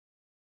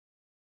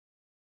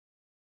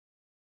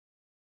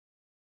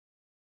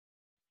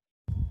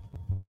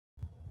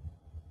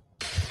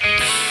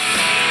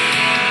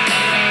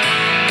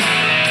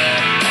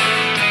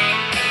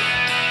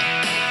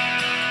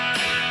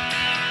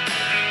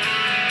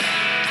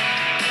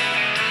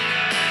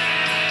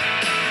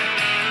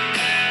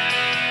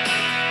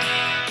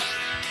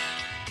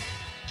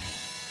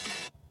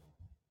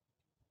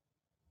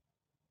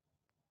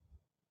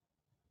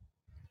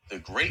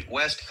Great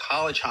West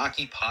College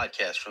Hockey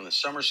Podcast from the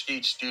Summer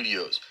Skate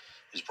Studios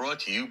is brought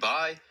to you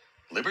by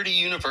Liberty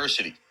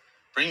University.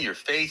 Bring your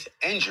faith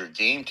and your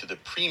game to the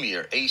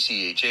premier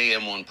ACHA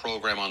M1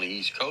 program on the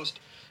East Coast.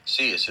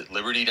 See us at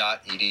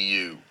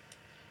liberty.edu.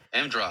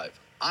 M-Drive,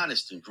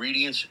 honest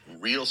ingredients,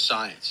 real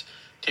science.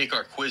 Take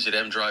our quiz at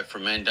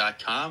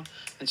mdriveformen.com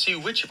and see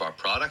which of our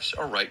products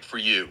are right for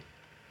you.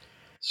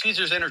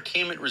 Caesars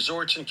Entertainment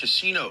Resorts and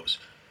Casinos.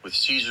 With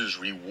Caesars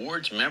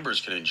Rewards,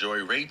 members can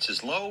enjoy rates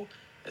as low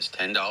as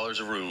 $10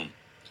 a room.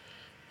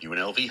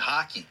 UNLV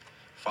Hockey.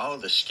 Follow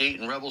the Skate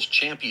and Rebels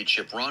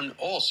Championship run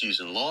all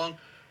season long.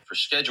 For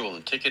schedule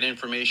and ticket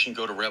information,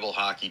 go to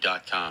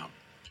rebelhockey.com.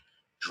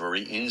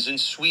 Drury Inns and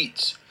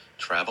Suites.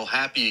 Travel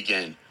happy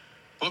again.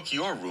 Book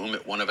your room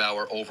at one of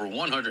our over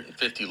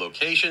 150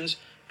 locations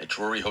at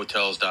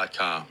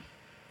druryhotels.com.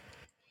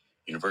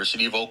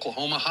 University of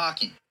Oklahoma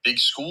Hockey. Big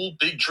school,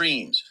 big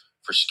dreams.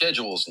 For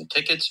schedules and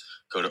tickets,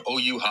 go to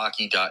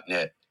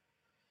ouhockey.net.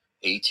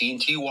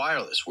 AT&T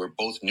Wireless, where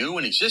both new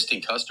and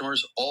existing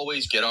customers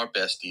always get our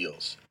best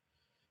deals.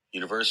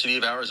 University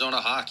of Arizona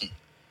Hockey.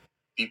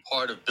 Be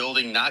part of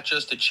building not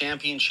just a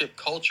championship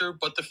culture,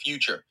 but the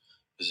future.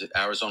 Visit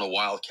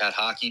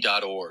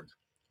ArizonaWildcatHockey.org.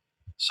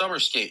 Summer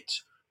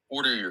Skates.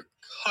 Order your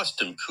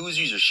custom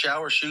koozies or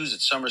shower shoes at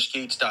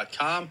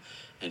summerskates.com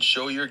and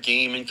show your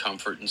game in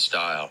comfort and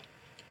style.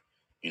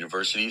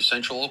 University of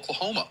Central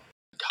Oklahoma.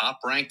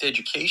 Top-ranked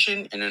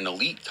education and an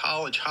elite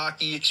college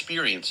hockey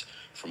experience.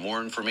 For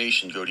more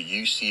information, go to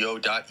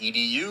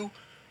uco.edu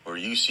or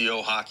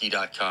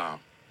ucohockey.com.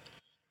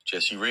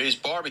 Jesse Ray's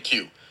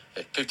Barbecue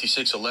at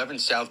 5611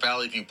 South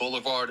Valley View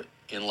Boulevard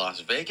in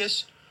Las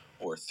Vegas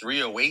or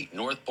 308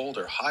 North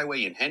Boulder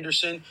Highway in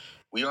Henderson.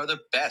 We are the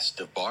best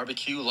of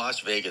barbecue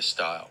Las Vegas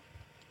style.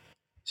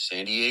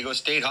 San Diego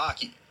State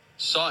Hockey,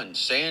 sun,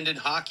 sand, and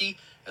hockey,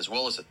 as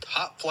well as a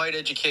top-flight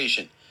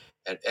education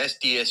at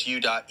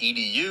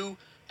sdsu.edu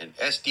and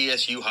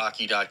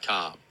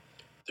sdsuhockey.com.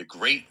 The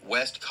Great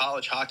West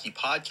College Hockey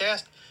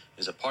Podcast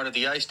is a part of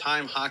the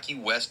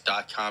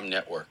IcetimeHockeyWest.com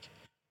network.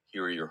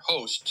 Here are your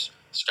hosts,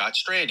 Scott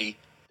Strandy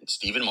and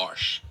Stephen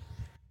Marsh.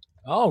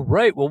 All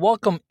right. Well,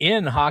 welcome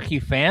in, hockey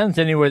fans,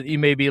 anywhere that you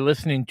may be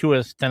listening to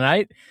us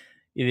tonight.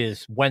 It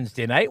is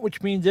Wednesday night,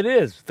 which means it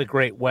is the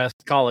Great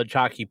West College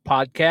Hockey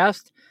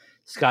Podcast.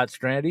 Scott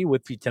Strandy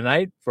with you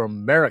tonight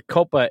from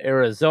Maricopa,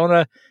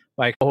 Arizona.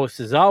 My co-host,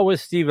 as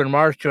always, Stephen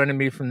Marsh, joining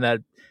me from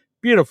that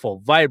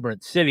beautiful,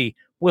 vibrant city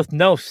with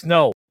no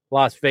snow,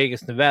 Las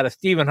Vegas, Nevada.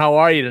 Stephen, how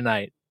are you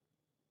tonight?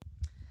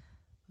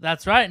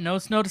 That's right. No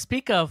snow to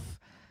speak of.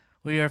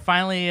 We are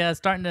finally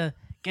starting to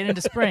get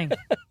into spring,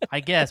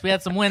 I guess. We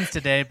had some winds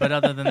today, but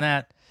other than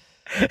that.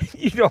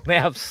 You don't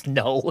have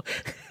snow.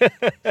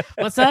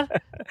 What's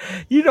that?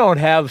 You don't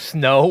have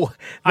snow.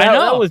 I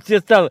know.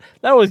 That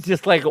was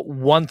just like a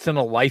once in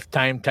a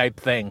lifetime type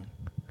thing.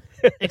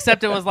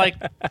 Except it was like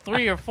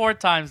 3 or 4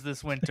 times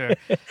this winter.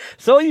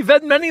 So you've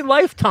had many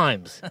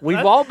lifetimes.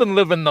 We've all been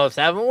living those,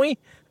 haven't we?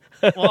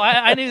 Well,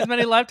 I need as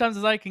many lifetimes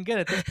as I can get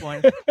at this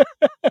point.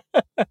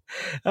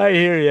 I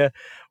hear you.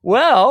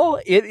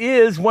 Well, it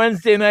is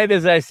Wednesday night,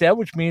 as I said,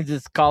 which means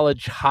it's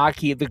college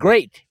hockey. The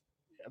Great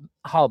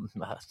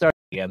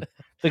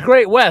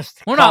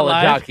West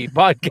College Hockey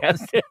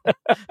Podcast.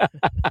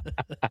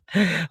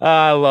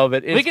 I love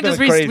it. We could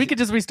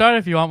just restart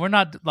if you want. We're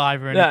not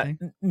live or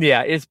anything.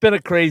 Yeah, it's been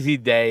a crazy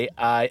day.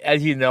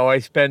 As you know, I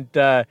spent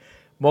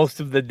most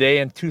of the day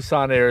in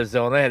Tucson,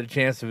 Arizona. I had a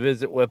chance to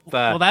visit with.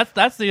 Well,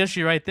 that's the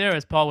issue right there,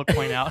 as Paul would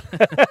point out.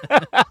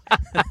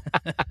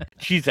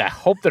 Jeez, I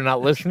hope they're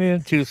not listening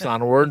in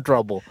Tucson. We're in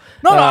trouble.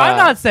 No, I'm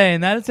not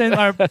saying that. It's saying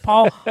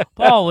Paul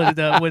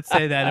would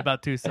say that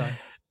about Tucson.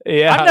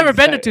 Yeah, I've never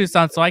been to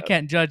Tucson, so I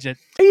can't judge it.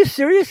 Are you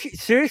serious?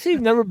 Seriously,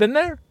 you've never been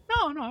there?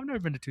 No, I've never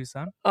been to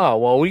Tucson. Oh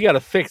well, we got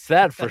to fix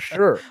that for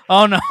sure.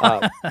 Oh no,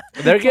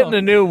 they're getting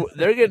a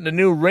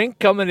new rink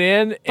coming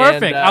in.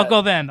 Perfect. And, I'll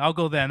go then.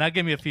 That'll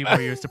give me a few more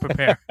years to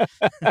prepare.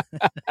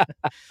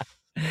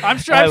 I'm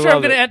sure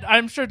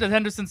the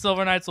Henderson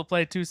Silver Knights will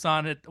play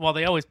Tucson.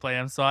 They always play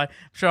them, so I'm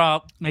sure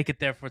I'll make it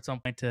there for some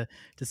point to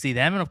see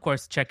them, and of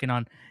course checking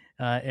on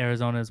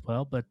Arizona as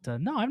well. But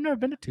no, I've never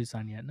been to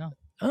Tucson yet. No.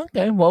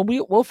 Okay, well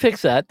we'll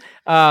fix that.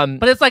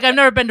 But it's like I've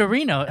never been to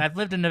Reno. I've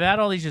lived in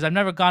Nevada all these years. I've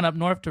never gone up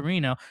north to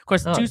Reno. Of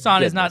course,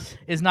 Tucson is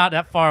not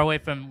that far away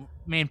from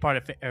main part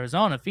of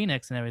Arizona,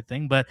 Phoenix, and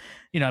everything. But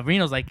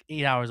Reno's like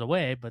 8 hours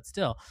away. But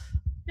still,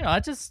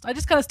 I just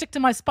kind of stick to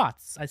my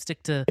spots. I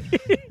stick to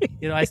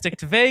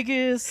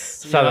Vegas,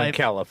 Southern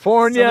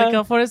California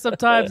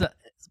sometimes.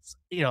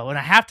 When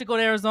I have to go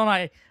to Arizona,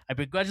 I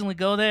begrudgingly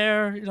go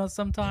there.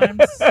 Sometimes.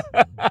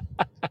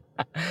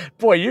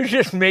 Boy, you're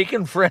just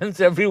making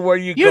friends everywhere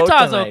you go.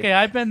 Utah's okay.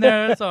 I've been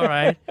there. It's all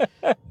right.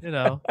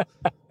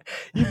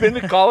 You've been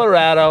to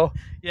Colorado.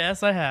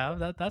 Yes, I have.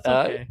 That's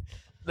okay.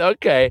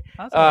 Okay.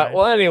 That's all right.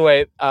 Well,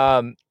 anyway,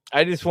 I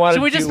just wanted to...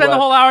 Should we just spend the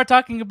whole hour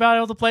talking about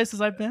all the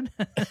places I've been?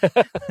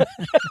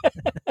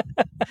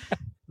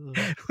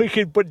 we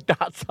could put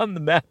dots on the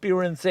map. You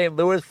were in St.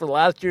 Louis for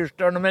last year's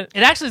tournament.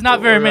 It actually is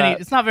not very many.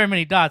 It's not very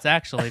many dots,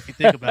 actually, if you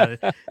think about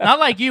it. Not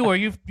like you, where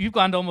you've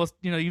gone to almost,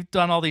 you've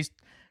done all these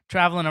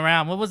traveling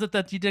around. What was it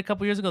that you did a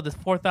couple years ago? This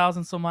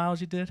 4,000 some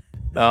miles you did?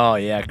 Oh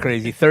yeah,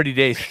 crazy! 30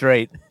 days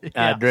straight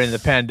during the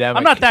pandemic.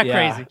 I'm not that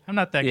crazy. I'm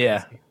not that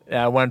crazy.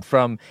 I went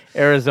from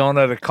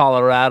Arizona to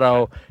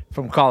Colorado,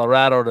 from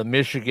Colorado to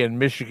Michigan,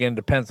 Michigan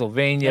to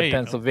Pennsylvania,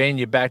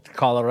 Pennsylvania back to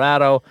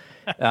Colorado,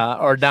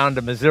 or down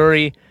to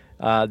Missouri,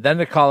 then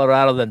to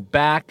Colorado, then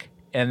back,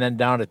 and then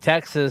down to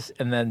Texas,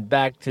 and then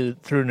back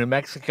through New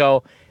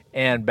Mexico,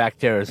 and back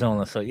to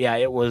Arizona. So yeah,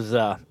 it was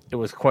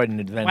quite an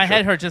adventure. My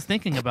head hurt just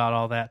thinking about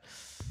all that.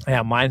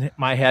 Yeah,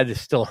 my head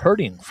is still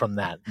hurting from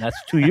that. And that's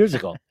 2 years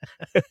ago.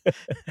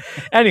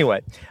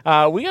 Anyway,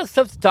 we got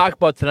stuff to talk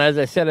about tonight. As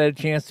I said, I had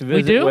a chance to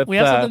visit. We do? With, we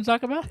have something to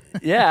talk about?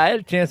 Yeah, I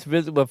had a chance to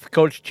visit with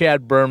Coach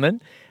Chad Berman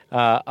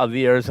of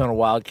the Arizona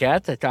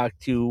Wildcats. I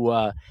talked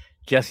to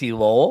Jesse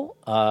Lowell,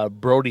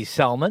 Brody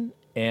Selman,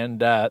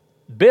 and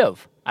Biv.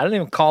 I don't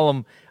even call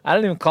him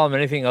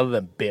anything other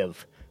than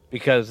Biv.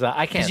 Because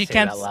I can't say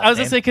that last name. I was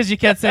going to say because you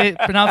can't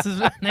pronounce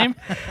his name.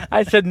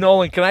 I said,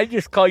 Nolan, can I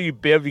just call you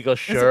Biv? He goes,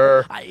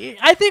 sure.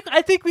 I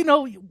think we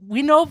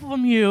know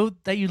from you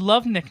that you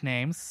love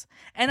nicknames,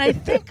 and I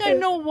think I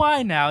know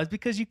why now. Is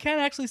because you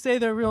can't actually say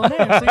their real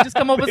name, so you just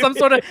come up with some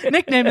sort of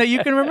nickname that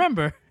you can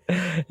remember.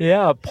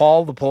 Yeah,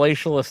 Paul the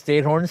Palatial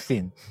Estate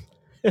Hornstein.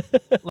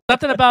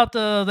 Nothing about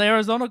the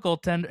Arizona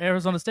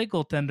State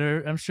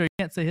goaltender. I'm sure you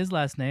can't say his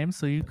last name,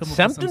 so you come up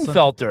with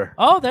Semptenfelter.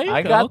 Oh, there you go.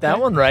 I got that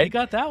one right. You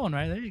got that one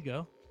right. There you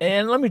go.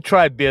 And let me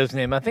try Biv's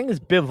name. I think it's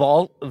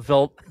Bivalchik.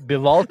 No,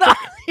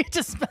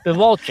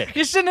 Bivalchik.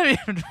 You shouldn't have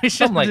even.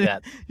 Something like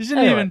that. You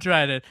shouldn't have even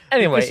tried it.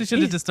 Anyway, you should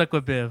have just stuck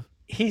with Biv.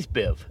 He's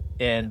Biv,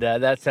 and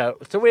that's how.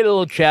 So we had a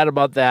little chat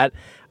about that.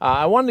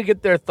 I wanted to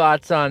get their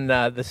thoughts on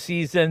the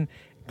season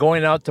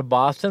going out to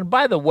Boston.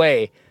 By the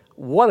way,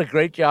 what a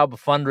great job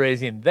of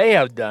fundraising they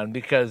have done,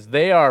 because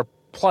they are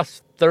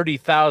plus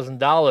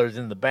 $30,000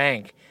 in the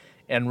bank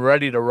and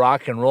ready to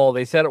rock and roll.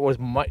 They said it was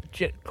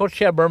Coach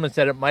Chad Berman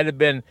said it might have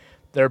been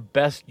their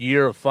best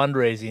year of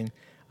fundraising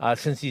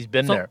since he's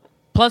been there.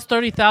 Plus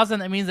 30,000.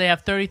 That means they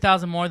have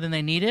 30,000 more than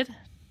they needed.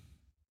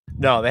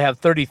 No, they have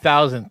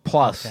 30,000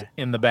 plus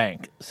in the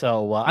bank.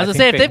 So I was gonna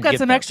say, if they've got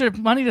some extra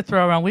money to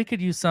throw around, we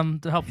could use some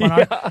to help fund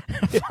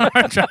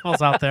our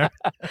travels out there.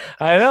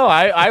 I know.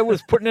 I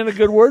was putting in a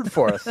good word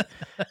for us.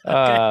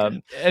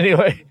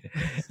 Anyway,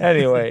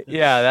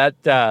 yeah.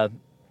 That.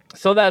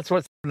 So that's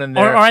what's happening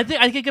there. Or I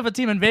think I could give a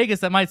team in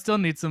Vegas that might still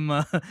need some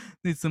money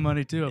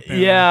too.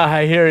 Apparently. Yeah,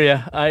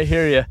 I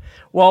hear you.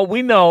 Well,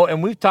 we know,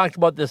 and we've talked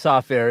about this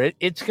off air.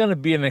 It's going to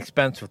be an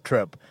expensive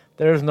trip.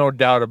 There's no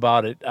doubt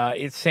about it.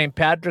 It's St.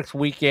 Patrick's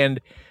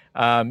weekend.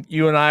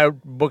 You and I are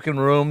booking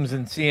rooms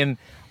and seeing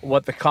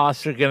what the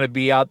costs are going to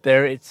be out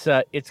there. It's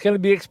going to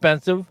be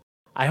expensive.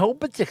 I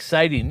hope it's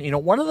exciting.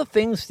 One of the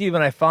things,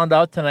 Stephen, I found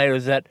out tonight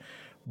was that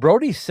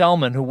Brody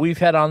Selman, who we've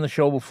had on the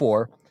show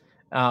before,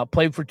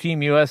 played for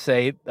Team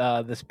USA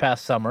this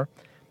past summer.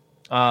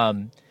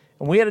 And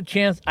I had a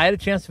chance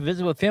to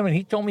visit with him, and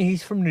he told me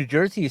he's from New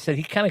Jersey. He said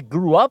he kind of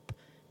grew up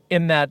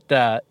in that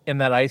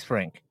ice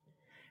rink.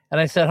 And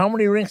I said, how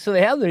many rinks do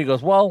they have there? He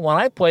goes, well, when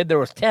I played, there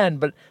was 10,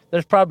 but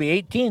there's probably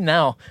 18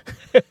 now.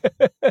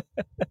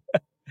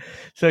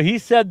 So he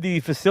said the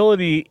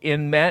facility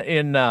in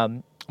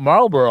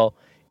Marlboro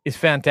is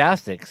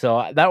fantastic.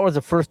 So that was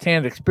a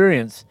firsthand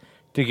experience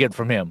to get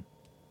from him.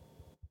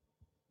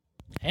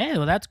 Hey,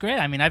 well, that's great.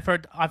 I mean, I've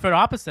heard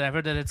opposite. I've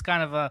heard that it's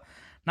kind of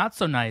not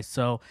so nice.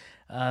 So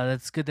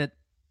that's good that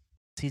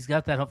he's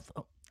got that.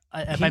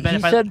 I bet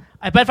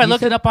if I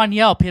looked it up on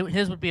Yelp,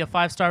 his would be a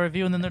 5-star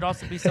review, and then there'd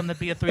also be some that'd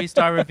be a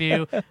 3-star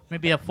review,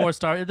 maybe a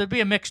 4-star. There'd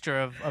be a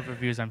mixture of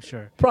reviews, I'm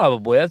sure.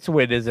 Probably that's the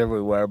way it is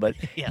everywhere. But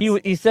yes.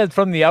 he said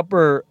from the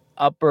upper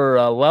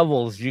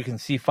levels you can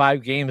see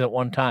 5 games at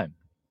one time.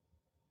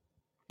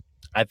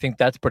 I think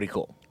that's pretty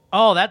cool.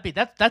 Oh,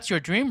 that's your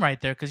dream right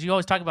there, because you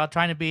always talk about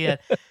trying to be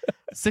at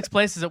 6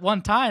 places at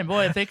one time.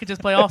 Boy, if they could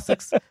just play all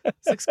six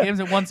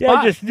games at one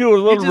spot. Yeah, just do a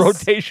little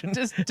rotation.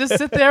 Just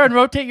sit there and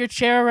rotate your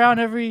chair around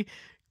every,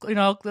 a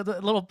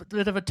little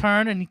bit of a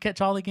turn, and you catch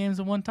all the games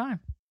at one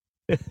time.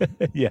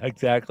 Yeah,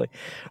 exactly.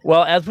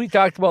 Well, as we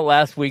talked about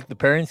last week, the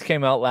pairings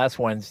came out last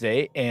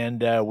Wednesday,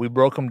 and we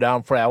broke them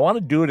down for you. I want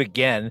to do it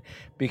again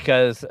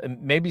because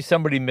maybe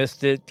somebody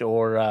missed it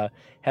or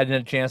hadn't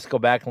had a chance to go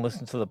back and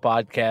listen to the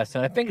podcast,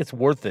 and I think it's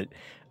worth it.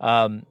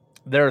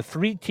 There are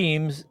 3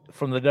 teams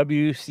from the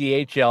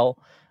WCHL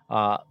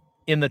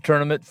in the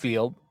tournament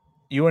field.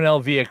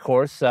 UNLV, of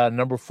course,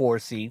 number 4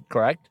 seed,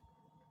 correct?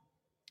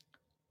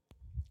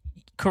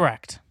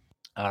 Correct.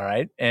 All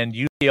right. And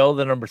UCO,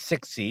 the number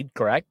 6 seed,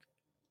 correct?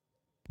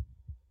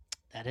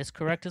 That is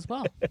correct as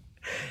well.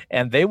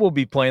 And they will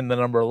be playing the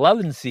number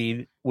 11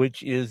 seed,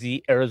 which is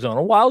the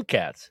Arizona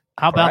Wildcats.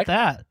 How correct?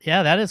 About that?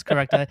 Yeah, that is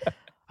correct.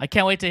 I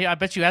can't wait to hear. I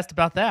bet you asked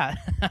about that.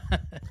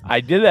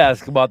 I did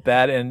ask about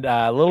that, and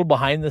a little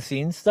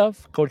behind-the-scenes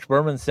stuff. Coach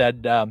Berman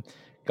said,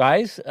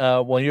 guys,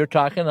 when you're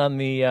talking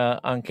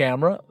on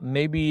camera,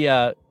 maybe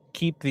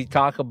keep the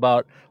talk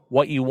about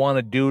what you want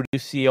to do to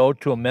UCO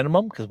to a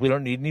minimum because we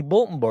don't need any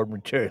bulletin board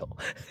material.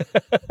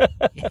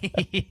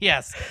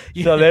 Yes.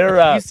 So they're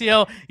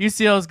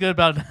UCO is good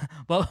about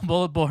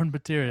bullet board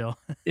material.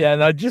 Yeah,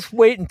 now just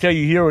wait until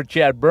you hear what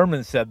Chad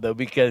Berman said, though,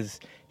 because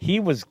he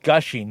was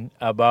gushing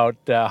about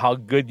how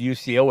good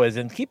UCO is.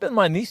 And keep in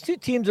mind, these two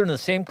teams are in the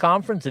same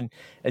conference, and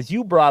as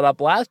you brought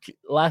up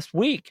last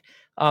week,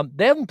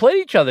 they haven't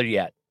played each other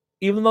yet,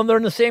 even though they're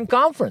in the same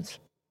conference.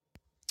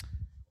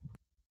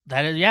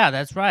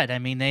 That's right. I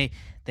mean, they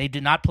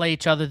did not play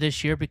each other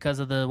this year because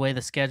of the way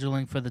the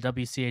scheduling for the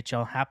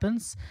WCHL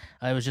happens.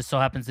 It was just so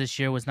happens this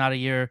year was not a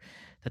year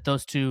that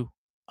those two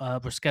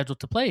were scheduled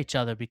to play each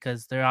other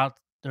because they're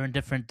in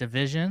different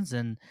divisions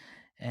and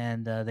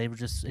they were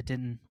just it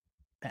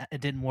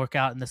didn't work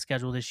out in the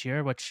schedule this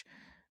year, which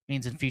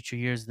means in future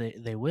years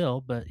they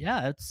will. But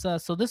yeah, it's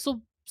so this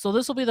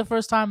will be the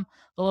first time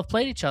they'll have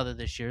played each other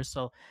this year.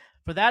 So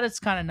for that, it's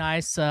kind of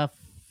nice.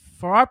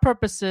 For our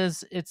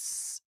purposes,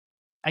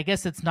 I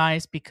guess it's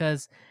nice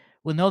because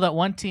we know that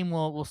one team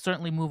will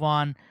certainly move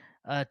on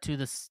to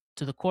the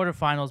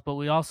quarterfinals, but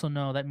we also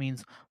know that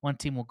means one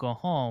team will go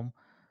home.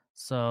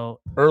 So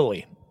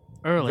very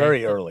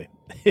early.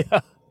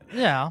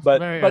 Yeah,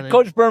 but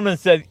Coach Berman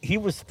said he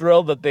was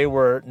thrilled that they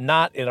were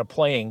not in a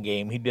playing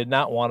game. He did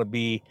not want to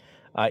be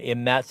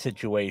in that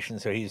situation,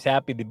 so he's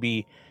happy to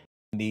be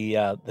in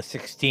the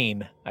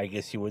 16, I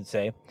guess you would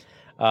say.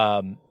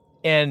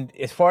 And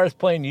as far as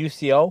playing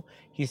UCO,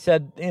 he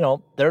said,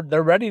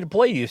 they're ready to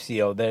play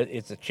UCO.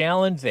 It's a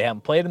challenge. They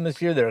haven't played them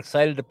this year. They're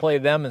excited to play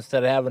them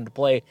instead of having to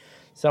play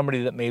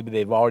somebody that maybe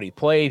they've already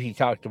played. He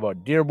talked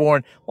about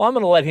Dearborn. Well, I'm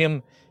going to let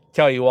him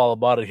tell you all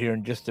about it here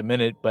in just a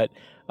minute. But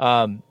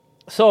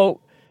so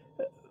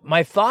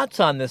my thoughts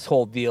on this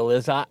whole deal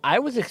is I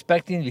was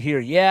expecting to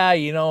hear,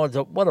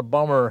 what a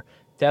bummer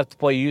to have to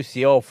play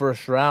UCO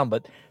first round.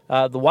 But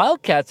the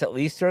Wildcats, at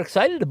least, are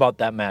excited about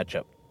that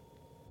matchup.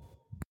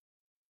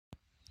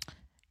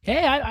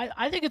 Hey,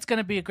 I think it's going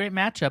to be a great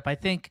matchup. I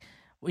think,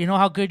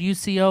 how good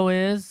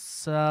UCO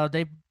is.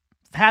 They've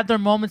had their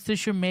moments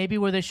this year maybe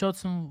where they showed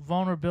some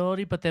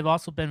vulnerability, but they've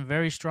also been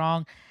very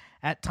strong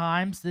at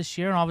times this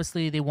year. And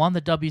obviously, they won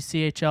the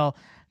WCHL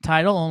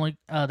title. Only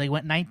they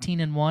went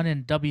 19-1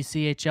 in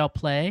WCHL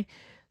play,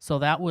 so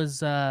that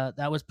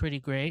was pretty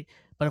great.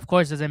 But of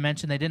course, as I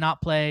mentioned, they did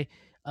not play.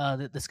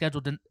 The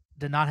schedule did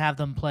not have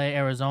them play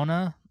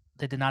Arizona.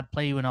 They did not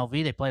play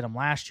UNLV. They played them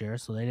last year,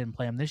 so they didn't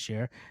play them this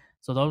year.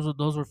 So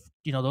those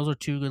were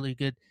two really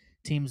good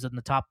teams in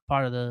the top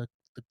part of the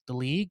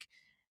league,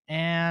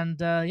 and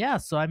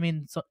so I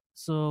mean,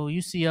 so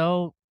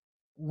UCO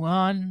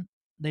won.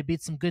 They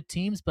beat some good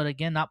teams, but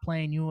again, not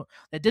playing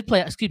They did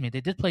play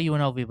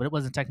UNLV, but it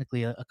wasn't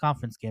technically a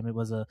conference game. It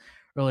was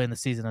early in the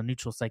season, a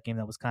neutral site game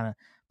that was kind of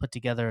put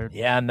together.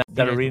 Yeah, and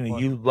that arena before.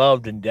 You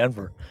loved in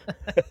Denver.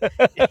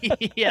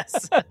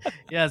 Yes,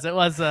 it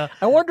was. I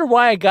wonder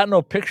why I got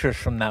no pictures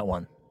from that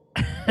one.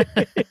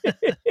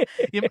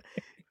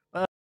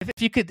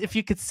 If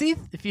you could see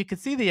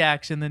the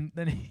action,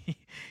 then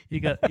you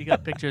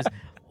got pictures.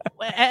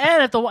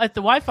 And if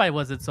the Wi-Fi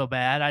wasn't so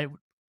bad, I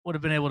would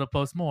have been able to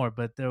post more.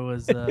 But there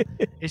was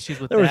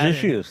issues with there was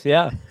issues.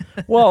 Yeah.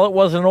 Well, it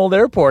was an old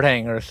airport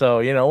hangar, so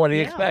what do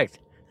you expect?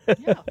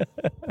 Yeah.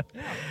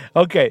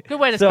 Okay. Good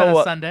way to spend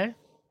a Sunday.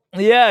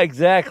 Yeah,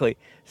 exactly.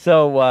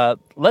 So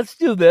let's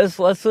do this.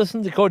 Let's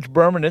listen to Coach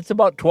Berman. It's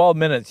about 12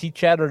 minutes. He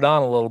chattered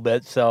on a little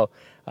bit, so.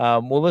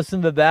 We'll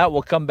listen to that.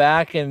 We'll come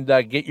back and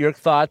get your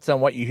thoughts on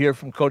what you hear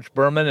from Coach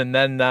Berman, and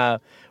then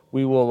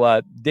we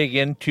will dig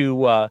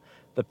into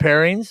the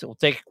pairings. We'll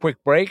take a quick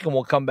break, and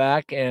we'll come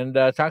back and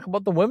talk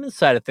about the women's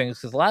side of things,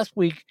 because last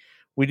week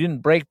we didn't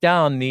break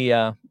down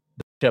the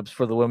tips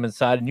for the women's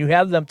side, and you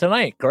have them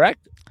tonight,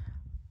 correct?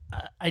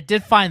 I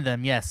did find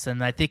them, yes,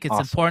 and I think it's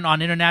important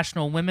on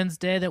International Women's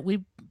Day that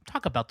we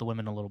talk about the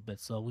women a little bit,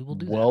 so we will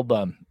do that.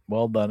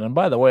 Well done. And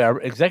by the way, our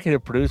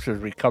executive producer is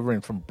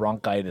recovering from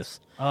bronchitis,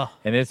 and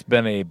it's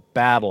been a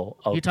battle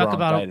of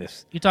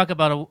bronchitis. You talk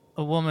about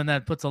a woman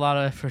that puts a lot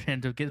of effort in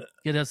to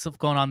get us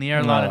going on the air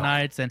a lot of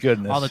nights, and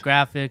all the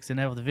graphics and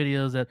all the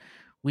videos that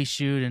we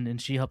shoot,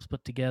 and she helps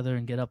put together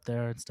and get up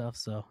there and stuff.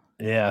 So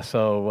yeah,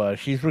 so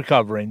she's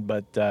recovering,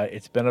 but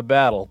it's been a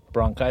battle.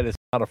 Bronchitis is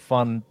not a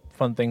fun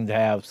thing to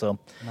have. So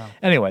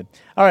Anyway,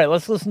 all right,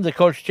 let's listen to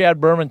Coach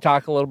Chad Berman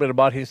talk a little bit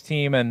about his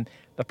team and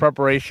the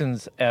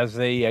preparations as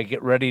they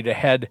get ready to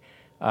head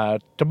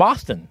to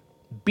Boston,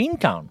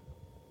 Beantown.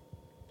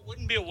 It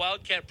wouldn't be a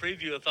Wildcat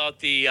preview without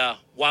the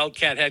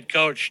Wildcat head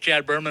coach,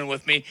 Chad Berman,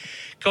 with me.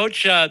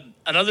 Coach,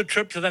 another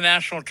trip to the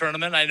national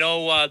tournament. I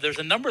know there's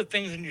a number of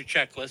things in your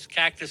checklist.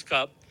 Cactus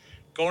Cup,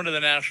 going to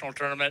the national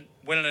tournament,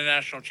 winning a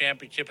national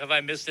championship. Have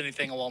I missed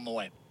anything along the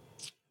way?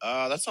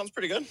 That sounds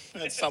pretty good.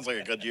 It sounds like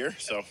a good year,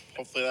 so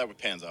hopefully that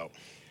pans out.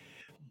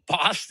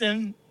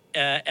 Boston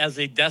as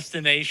a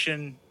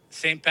destination,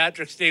 St.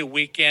 Patrick's Day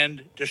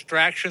weekend,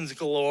 distractions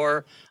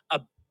galore,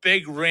 a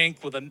big rink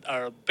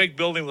a big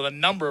building with a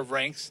number of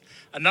rinks,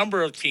 a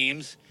number of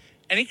teams.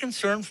 Any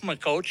concern from a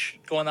coach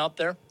going out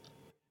there?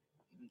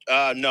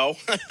 No,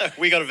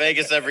 we go to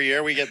Vegas every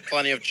year. We get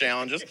plenty of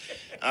challenges.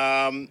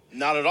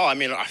 Not at all. I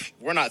mean,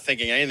 we're not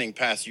thinking anything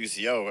past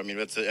UCO. I mean,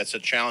 it's a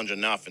challenge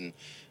enough, and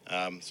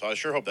so I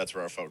sure hope that's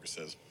where our focus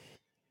is.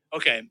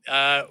 Okay.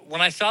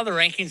 When I saw the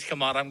rankings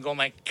come out, I'm going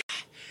like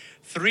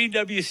 3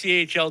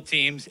 WCHL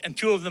teams, and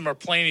 2 of them are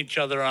playing each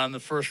other on the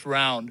first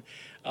round.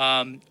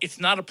 It's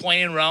not a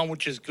playing round,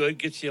 which is good.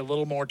 Gets you a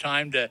little more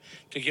time to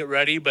get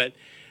ready. But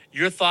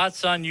your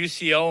thoughts on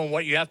UCO and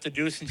what you have to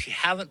do since you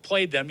haven't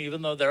played them,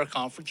 even though they're a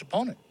conference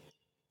opponent?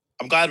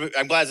 I'm glad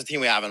it's a team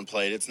we haven't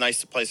played. It's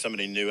nice to play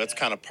somebody new. That's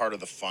kind of part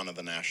of the fun of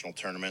the national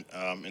tournament.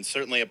 And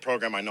certainly a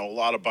program I know a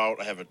lot about.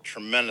 I have a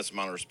tremendous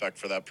amount of respect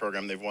for that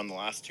program. They've won the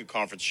last 2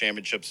 conference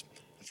championships.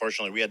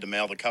 Unfortunately, we had to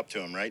mail the cup to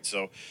them, right?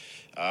 So,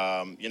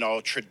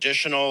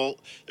 traditional,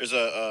 there's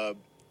a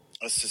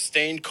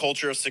sustained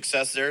culture of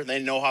success there. They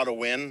know how to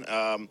win,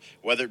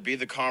 whether it be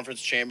the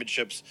conference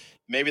championships.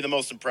 Maybe the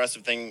most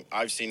impressive thing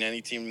I've seen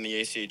any team in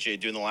the ACHA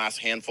do in the last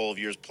handful of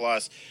years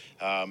plus.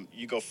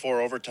 You go 4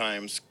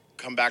 overtimes,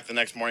 come back the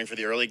next morning for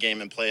the early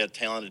game and play a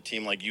talented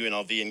team like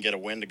UNLV and get a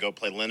win to go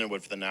play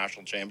Lindenwood for the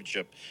national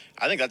championship.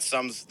 I think that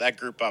sums that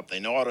group up. They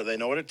know what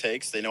it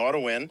takes. They know how to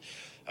win.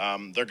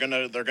 They're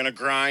gonna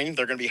grind.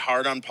 They're gonna be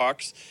hard on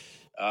pucks.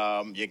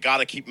 You got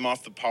to keep them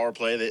off the power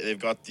play. They've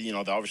got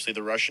obviously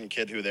the Russian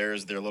kid who there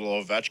is their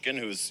little Ovechkin,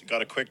 who's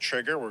got a quick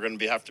trigger. We're going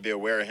to have to be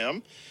aware of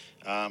him.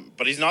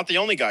 But he's not the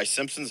only guy.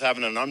 Simpson's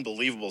having an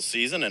unbelievable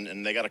season,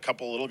 and they got a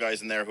couple of little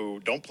guys in there who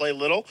don't play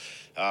little.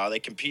 They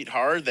compete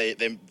hard.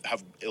 They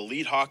have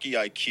elite hockey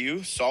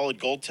IQ, solid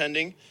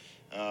goaltending,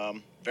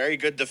 very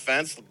good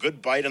defense,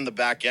 good bite on the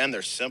back end.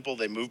 They're simple.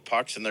 They move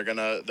pucks, and they're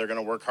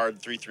gonna work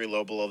hard 3-3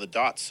 low below the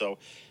dots. So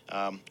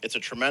it's a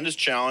tremendous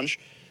challenge.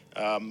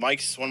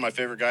 Mike's one of my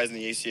favorite guys in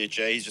the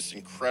ACHA. He's just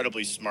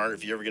incredibly smart.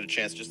 If you ever get a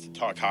chance just to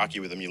talk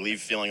hockey with him, you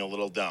leave feeling a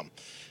little dumb.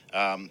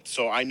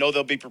 So I know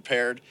they'll be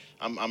prepared.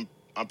 I'm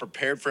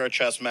prepared for a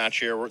chess match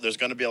here. There's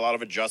going to be a lot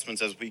of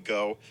adjustments as we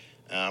go.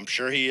 I'm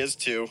sure he is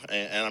too,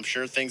 and I'm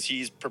sure things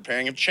he's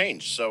preparing have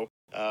changed. So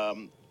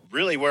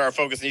really where our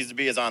focus needs to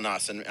be is on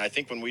us. And I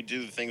think when we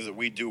do the things that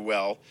we do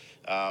well,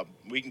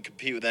 we can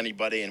compete with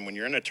anybody. And when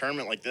you're in a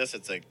tournament like this,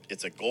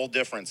 it's a goal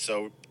difference.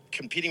 So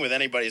competing with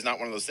anybody is not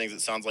one of those things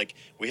that sounds like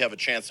we have a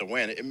chance to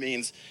win. It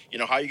means,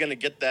 how are you going to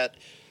get that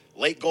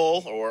late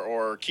goal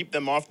or keep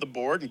them off the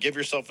board and give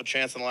yourself a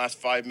chance in the last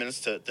 5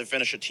 minutes to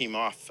finish a team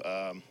off.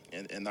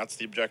 And that's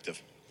the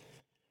objective.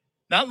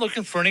 Not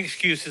looking for any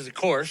excuses, of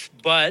course,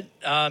 but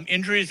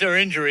injuries are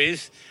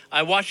injuries.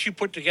 I watched you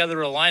put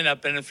together a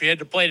lineup, and if you had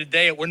to play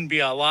today, it wouldn't be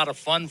a lot of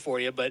fun for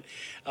you. But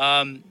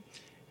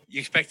you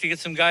expect to get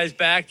some guys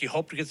back. You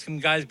hope to get some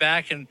guys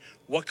back. And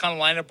what kind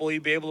of lineup will you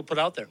be able to put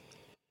out there?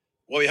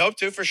 Well, we hope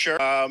to, for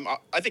sure. I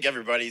think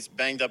everybody's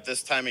banged up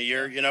this time of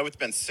year. It's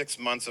been 6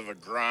 months of a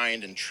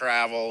grind and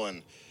travel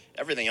and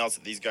everything else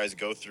that these guys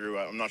go through.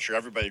 I'm not sure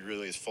everybody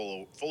really is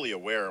fully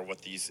aware of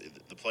what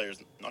the players,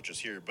 not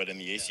just here, but in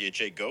the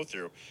ACHA go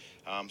through.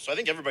 So I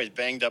think everybody's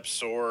banged up,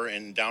 sore,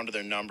 and down to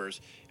their numbers.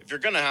 If you're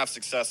going to have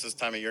success this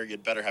time of year,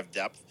 you'd better have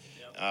depth.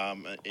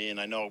 And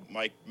I know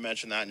Mike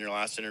mentioned that in your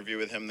last interview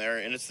with him there,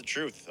 and it's the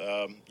truth.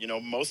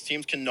 Most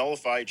teams can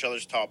nullify each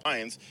other's top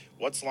lines.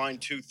 What's line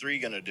 2-3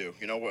 going to do?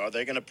 Are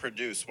they going to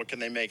produce? What can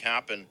they make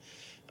happen?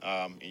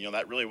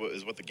 That really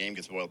is what the game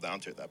gets boiled down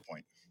to at that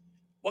point.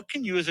 What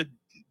can you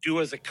do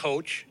as a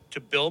coach to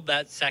build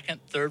that second,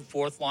 third,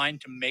 fourth line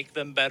to make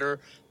them better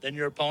than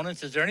your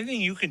opponents? Is there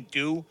anything you can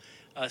do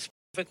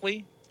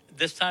specifically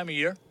this time of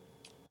year?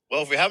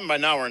 Well, if we haven't by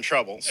now, we're in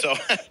trouble. So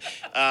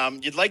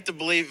you'd like to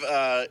believe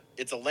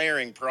it's a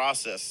layering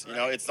process.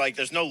 It's like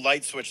there's no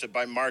light switch that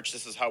by March,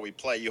 this is how we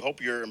play. You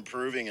hope you're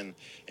improving and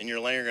you're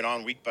layering it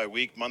on week by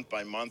week, month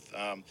by month.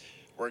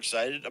 We're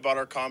excited about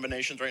our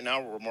combinations right now.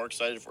 We're more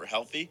excited if we're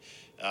healthy.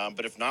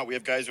 But if not, we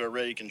have guys who are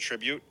ready to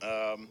contribute.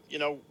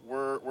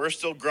 We're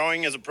still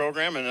growing as a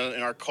program and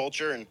in our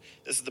culture, and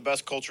this is the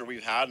best culture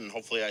we've had, and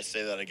hopefully I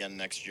say that again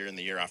next year and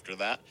the year after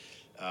that.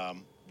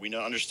 We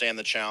understand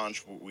the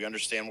challenge. We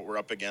understand what we're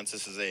up against.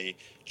 This is a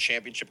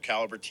championship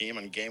caliber team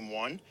on game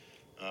one.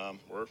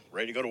 We're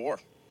ready to go to war.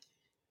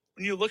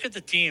 When you look at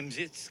the teams,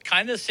 it's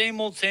kind of same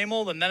old,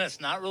 and then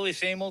it's not really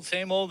same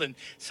old, and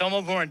some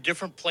of them are in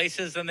different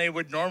places than they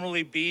would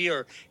normally be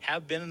or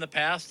have been in the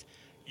past.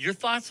 Your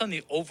thoughts on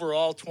the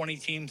overall 20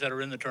 teams that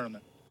are in the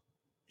tournament?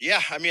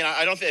 Yeah, I mean,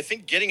 I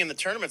think getting in the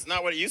tournament's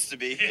not what it used to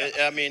be.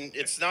 Yeah. I mean,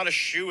 it's not a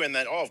shoo-in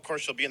that, of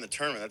course you'll be in the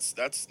tournament.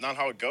 That's not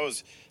how it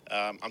goes.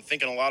 I'm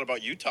thinking a lot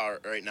about Utah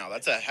right now.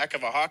 That's a heck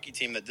of a hockey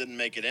team that didn't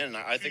make it in.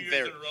 I think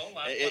they're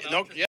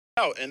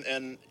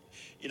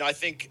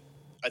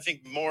I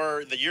think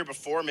more the year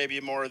before, maybe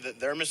more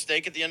their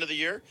mistake at the end of the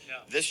year. Yeah.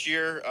 This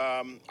year,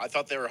 I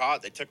thought they were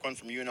hot. They took one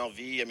from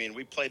UNLV. I mean,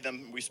 we played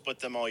them. We split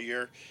them all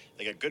year.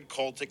 They got good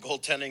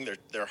goaltending.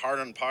 They're hard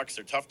on pucks.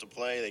 They're tough to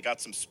play. They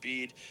got some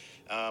speed.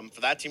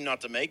 For that team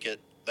not to make it,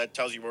 that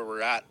tells you where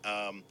we're at.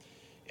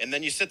 And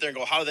then you sit there and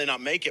go, how do they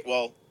not make it?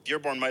 Well,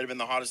 Dearborn might have been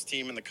the hottest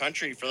team in the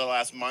country for the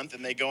last month,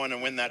 and they go in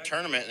and win that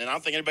tournament. And I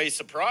don't think anybody's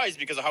surprised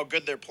because of how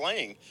good they're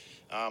playing.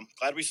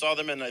 Glad we saw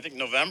them in, I think,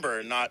 November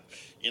and not,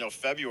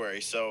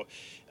 February. So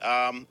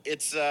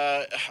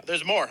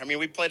there's more. I mean,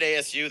 we played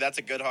ASU. That's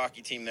a good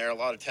hockey team there. A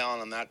lot of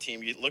talent on that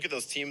team. You look at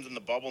those teams in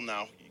the bubble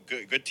now.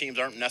 Good teams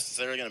aren't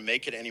necessarily going to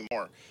make it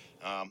anymore.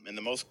 And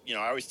the most,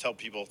 I always tell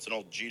people, it's an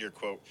old Jeter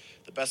quote,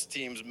 the best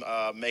teams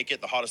make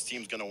it, the hottest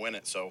team's going to win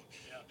it. So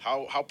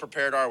how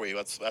prepared are we?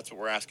 That's what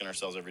we're asking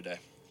ourselves every day.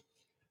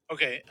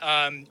 Okay.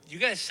 You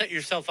guys set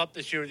yourself up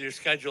this year with your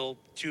schedule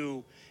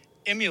to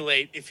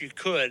emulate, if you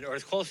could, or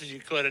as close as you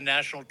could, a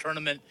national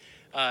tournament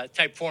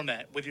type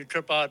format with your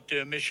trip out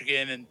to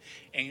Michigan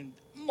and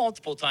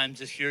multiple times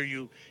this year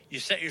you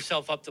set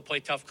yourself up to play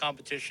tough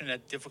competition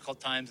at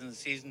difficult times in the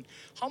season.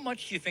 How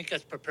much do you think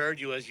that's prepared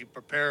you as you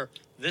prepare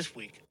this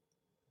week?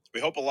 We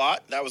hope a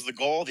lot. That was the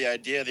goal, the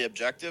idea, the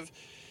objective.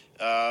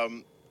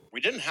 We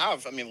didn't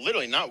have,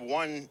 literally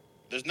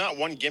there's not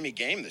one gimme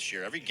game this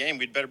year. Every game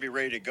we'd better be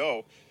ready to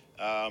go.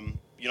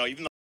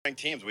 Even the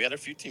ranked teams, we had a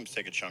few teams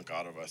take a chunk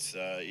out of us.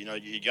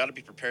 You got to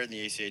be prepared in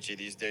the ACHA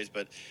these days.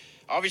 But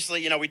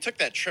obviously, we took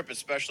that trip,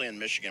 especially in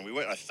Michigan. We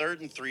went a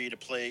 3rd and 3 to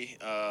play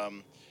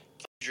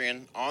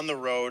Adrian on the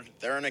road.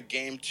 They're in a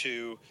game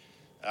 2.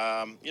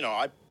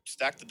 I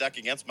stacked the deck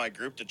against my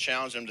group to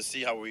challenge them to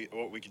see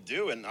what we could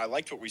do, and I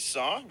liked what we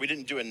saw. We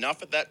didn't do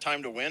enough at that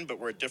time to win, but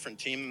we're a different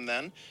team than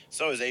then.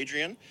 So is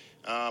Adrian.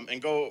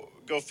 And go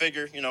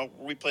figure,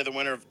 we play the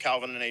winner of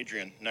Calvin and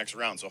Adrian next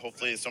round. So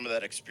hopefully some of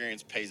that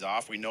experience pays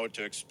off. We know what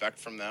to expect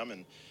from them.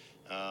 And,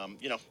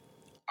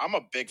 I'm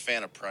a big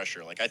fan of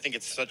pressure. Like, I think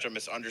it's such a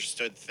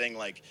misunderstood thing.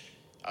 Like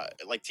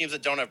teams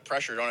that don't have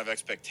pressure don't have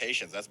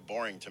expectations. That's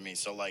boring to me.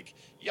 So,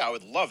 I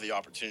would love the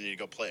opportunity to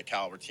go play a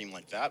caliber team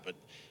like that. But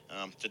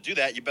to do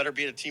that, you better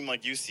beat a team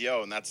like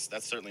UCO, and that's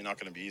certainly not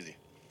going to be easy.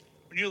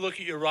 When you look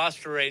at your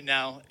roster right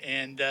now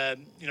and,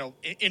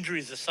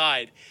 injuries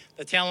aside,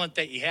 the talent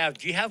that you have,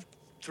 do you have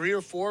 3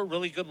 or 4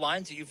 really good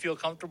lines that you feel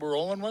comfortable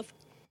rolling with?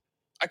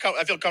 I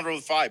feel comfortable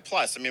with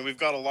 5+. We've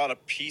got a lot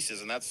of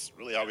pieces, and that's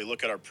really how we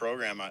look at our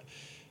program.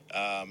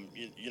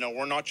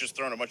 We're not just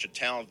throwing a bunch of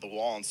talent at the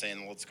wall and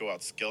saying, let's go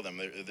outskill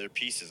them. They're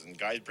pieces, and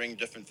guys bring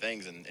different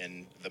things,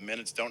 and the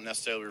minutes don't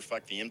necessarily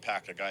reflect the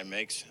impact a guy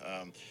makes.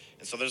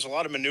 And so there's a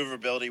lot of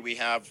maneuverability we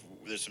have.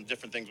 There's some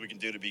different things we can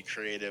do to be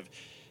creative.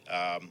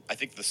 I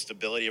think the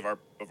stability of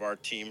our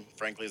team,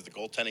 frankly, is the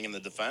goaltending and the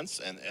defense,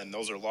 and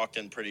those are locked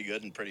in pretty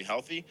good and pretty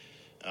healthy.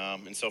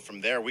 And so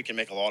from there, we can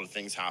make a lot of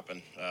things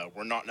happen.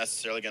 We're not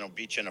necessarily going to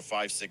beat you in a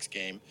 5-6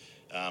 game.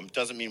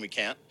 Doesn't mean we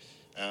can't.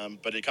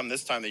 But come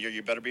this time of the year,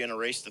 you better be in a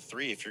race to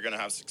 3 if you're going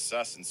to have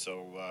success. And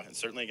so, and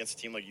certainly against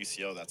a team like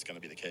UCO, that's going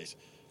to be the case.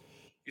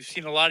 You've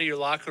seen a lot of your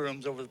locker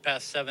rooms over the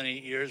past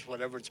 7-8 years,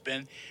 whatever it's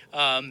been.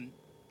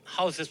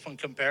 How does this one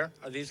compare?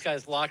 Are these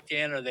guys locked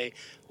in? Are they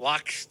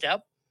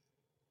lockstep?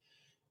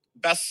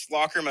 Best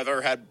locker room I've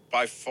ever had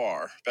by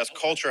far. Best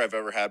culture I've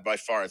ever had by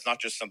far. It's not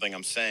just something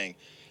I'm saying.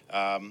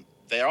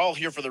 They're all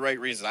here for the right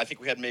reason. I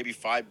think we had maybe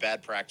 5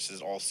 bad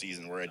practices all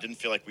season where I didn't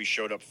feel like we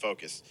showed up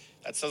focused.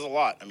 That says a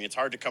lot. It's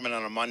hard to come in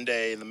on a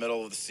Monday in the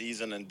middle of the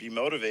season and be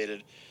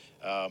motivated.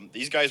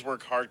 These guys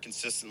work hard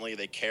consistently.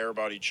 They care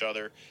about each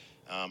other.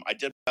 I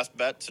did my best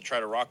bet to try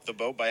to rock the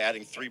boat by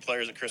adding 3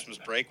 players at Christmas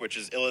break, which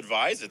is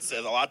ill-advised. It's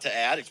a lot to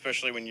add,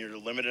 especially when you're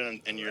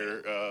limited in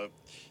your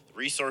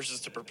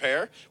resources to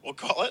prepare, we'll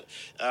call it.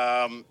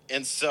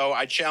 And so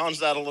I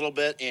challenged that a little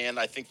bit, and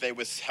I think they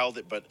withheld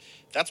it. But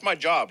that's my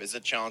job, is to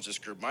challenge this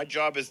group. My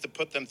job is to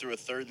put them through a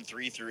 3rd and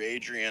 3 through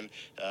Adrian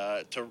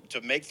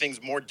to make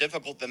things more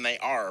difficult than they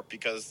are,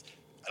 because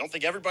I don't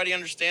think everybody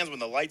understands when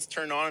the lights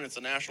turn on and it's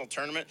a national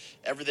tournament,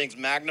 everything's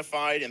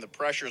magnified and the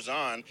pressure's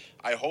on.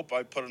 I hope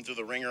I put them through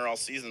the ringer all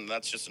season.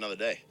 That's just another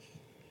day.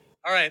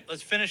 All right,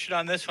 let's finish it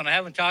on this one. I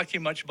haven't talked to you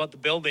much about the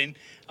building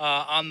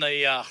on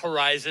the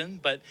horizon,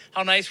 but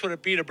how nice would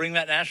it be to bring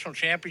that national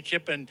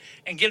championship and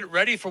get it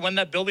ready for when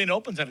that building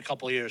opens in a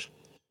couple of years?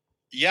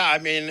 Yeah,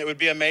 it would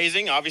be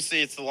amazing.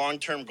 Obviously, it's the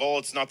long-term goal.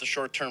 It's not the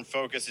short-term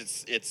focus.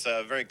 It's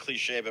very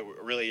cliche, but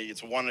really,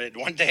 it's one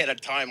day at a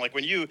time. Like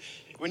when you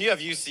have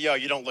UCO,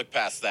 you don't look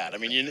past that.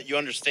 You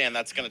understand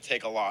that's going to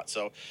take a lot.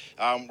 So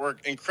we're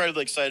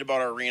incredibly excited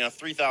about our arena.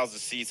 3,000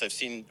 seats.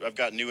 I've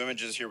got new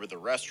images here with the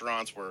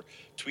restaurants. We're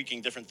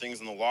tweaking different things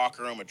in the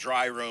locker room, a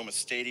dry room, a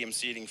stadium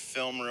seating,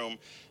 film room.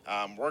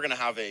 We're going to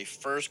have a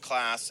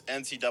first-class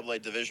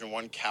NCAA Division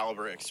I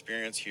caliber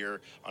experience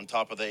here on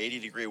top of the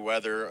 80-degree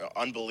weather,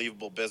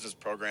 unbelievable business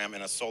program,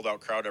 and a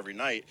sold-out crowd every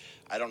night.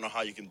 I don't know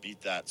how you can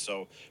beat that.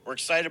 So we're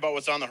excited about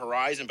what's on the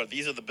horizon, but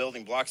these are the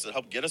building blocks that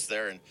help get us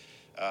there. And,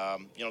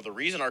 the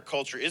reason our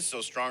culture is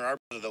so strong are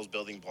because of those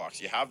building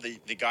blocks. You have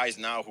the guys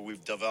now who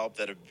we've developed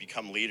that have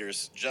become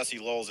leaders. Jesse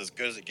Lowell's as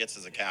good as it gets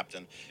as a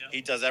captain. Yep.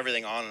 He does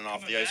everything on and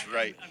off the ice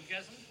right. I'm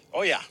guessing?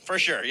 Oh, yeah, for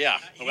sure, yeah.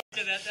 He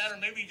did that, or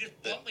maybe just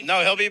bluntly...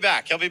 No, he'll be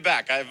back.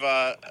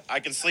 I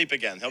can sleep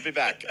again. He'll be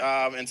back.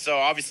 And so,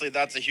 obviously,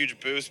 that's a huge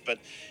boost. But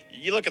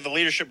you look at the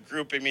leadership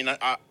group.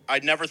 I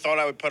never thought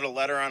I would put a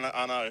letter on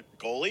a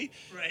goalie.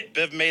 Right.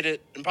 Biv made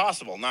it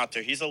impossible not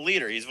to. He's a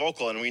leader. He's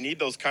vocal, and we need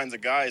those kinds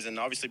of guys. And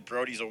obviously,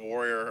 Brody's a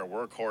warrior, a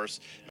workhorse.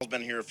 He's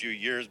been here a few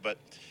years, but...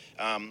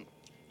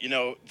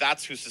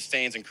 that's who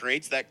sustains and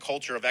creates that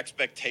culture of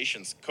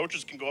expectations.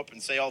 Coaches can go up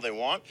and say all they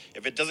want.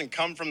 If it doesn't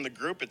come from the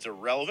group, it's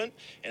irrelevant.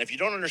 And if you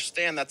don't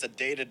understand that's a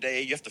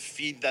day-to-day, you have to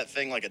feed that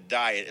thing like a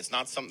diet. It's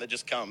not something that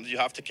just comes. You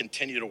have to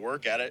continue to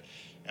work at it.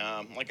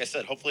 Like I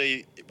said,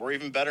 hopefully we're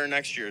even better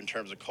next year in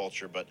terms of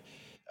culture. But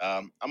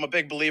I'm a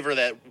big believer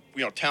that,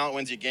 talent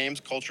wins you games,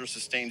 culture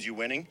sustains you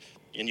winning.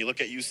 And you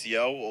look at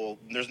UCO, well,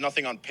 there's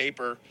nothing on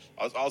paper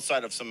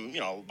outside of some,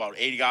 about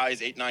 9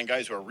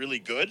 guys who are really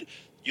good.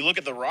 You look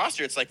at the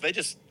roster, it's like they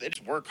just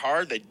work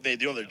hard. They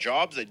do their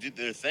jobs, they do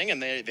their thing,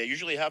 and they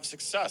usually have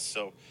success.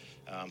 So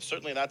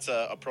certainly that's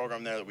a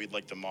program there that we'd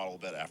like to model a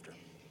bit after.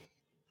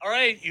 All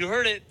right, you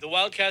heard it. The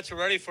Wildcats are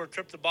ready for a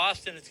trip to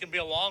Boston. It's going to be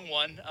a long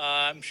one.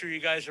 I'm sure you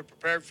guys are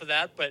prepared for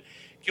that, but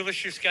give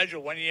us your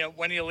schedule. When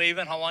are you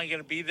leaving? How long are you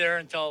going to be there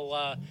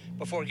until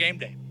before game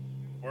day?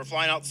 We're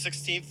flying out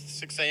 16th,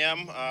 6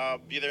 a.m.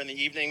 Be there in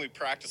the evening. We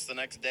practice the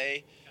next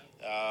day.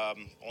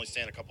 Only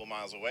staying a couple of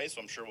miles away,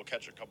 so I'm sure we'll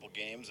catch a couple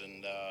games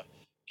and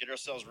get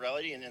ourselves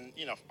ready. And then,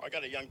 I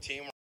got a young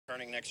team. We're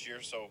returning next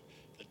year, so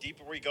the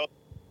deeper we go.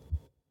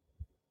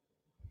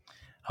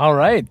 All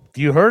right,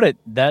 you heard it.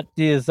 That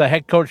is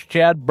head coach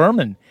Chad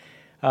Berman.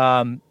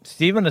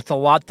 Stephen, it's a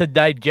lot to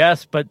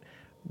digest, but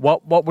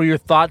what were your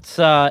thoughts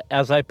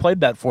as I played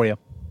that for you?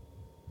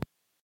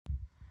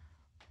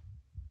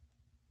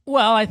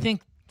 Well, I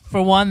think,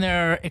 for one,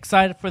 they're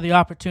excited for the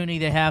opportunity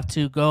they have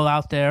to go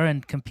out there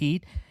and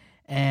compete.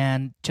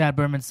 And Chad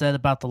Berman said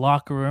about the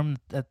locker room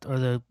or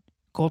the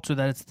culture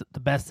that it's the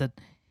best that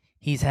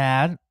he's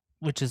had,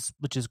 which is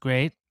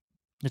great,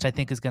 which I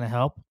think is going to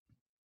help.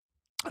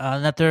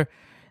 That they're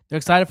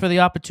excited for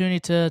the opportunity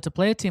to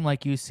play a team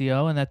like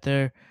UCO, and that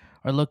they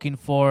are looking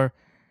for,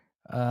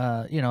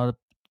 to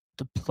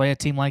play a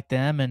team like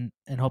them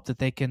and hope that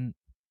they can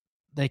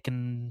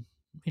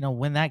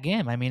win that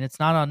game. I mean, it's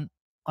not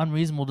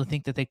unreasonable to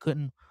think that they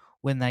couldn't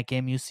win that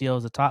game. UCO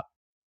is a top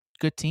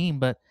good team,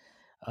 but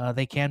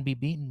they can be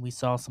beaten. We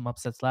saw some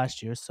upsets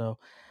last year, so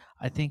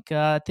I think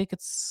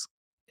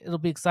it'll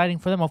be exciting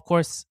for them. Of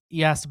course,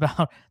 you asked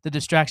about the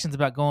distractions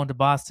about going to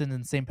Boston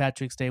and St.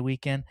 Patrick's Day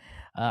weekend.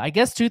 I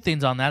guess two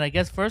things on that. I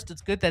guess first,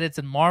 it's good that it's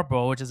in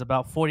Marlborough, which is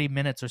about 40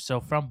 minutes or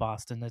so from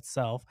Boston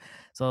itself.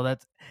 So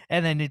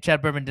and then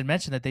Chad Berman did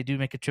mention that they do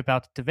make a trip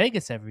out to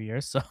Vegas every year,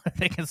 so if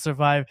they can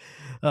survive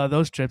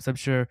those trips, I'm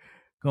sure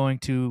going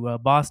to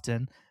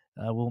Boston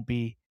won't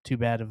be too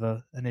bad of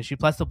an issue.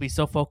 Plus, they'll be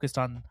so focused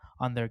on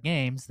their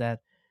games that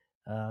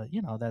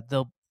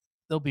that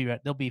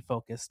they'll be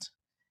focused.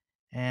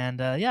 And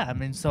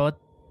so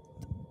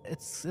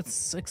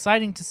it's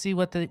exciting to see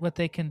what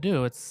they can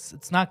do.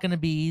 It's not going to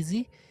be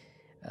easy,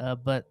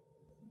 but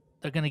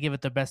they're going to give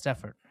it their best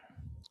effort.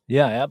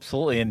 Yeah,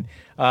 absolutely. And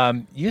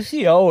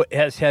UCO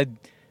has had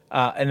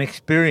an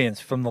experience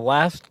from the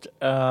last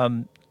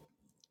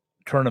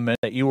tournament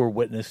that you were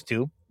witness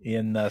to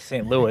in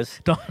St.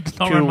 Louis. Don't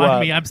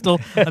remind me. I'm still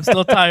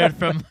tired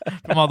from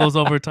all those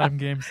overtime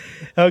games.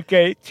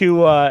 Okay,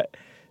 to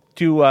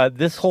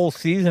this whole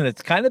season,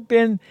 it's kind of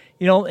been,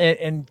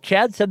 and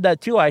Chad said that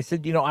too. I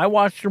said, I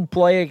watched them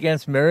play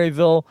against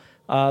Maryville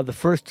the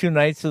first two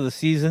nights of the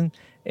season,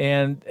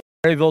 and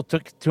Maryville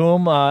took it to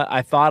them,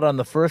 I thought, on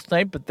the first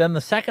night, but then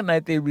the second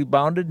night they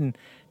rebounded and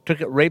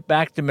took it right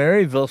back to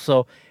Maryville.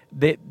 So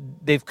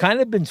they've kind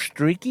of been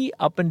streaky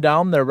up and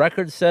down. Their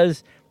record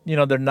says,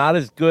 they're not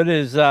as good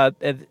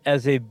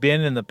as they've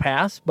been in the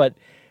past, but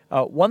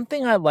one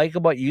thing I like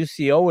about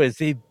UCO is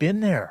they've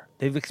been there.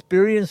 They've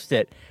experienced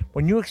it.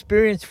 When you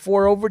experience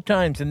 4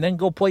 overtimes and then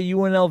go play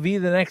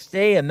UNLV the next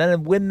day and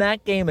then win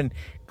that game and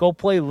go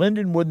play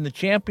Lindenwood in the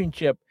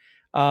championship,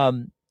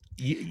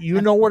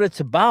 you know what it's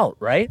about,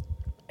 right?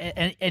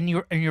 And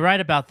you're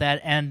right about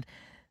that. And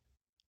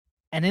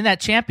in that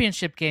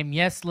championship game,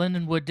 yes,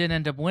 Lindenwood did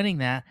end up winning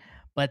that,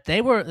 but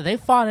they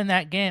fought in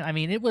that game. I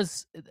mean,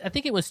 I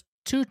think it was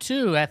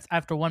 2-2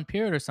 after one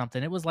period or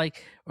something. It was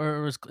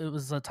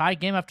a tie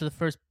game after the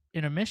first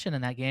intermission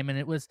in that game, and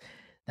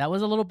that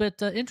was a little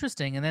bit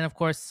interesting. And then, of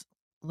course,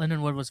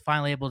 Lindenwood was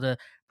finally able to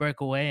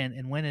break away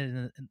and win it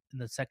in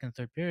the second and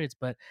third periods.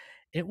 But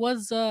it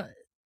was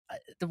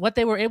what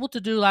they were able to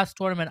do last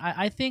tournament.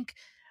 I think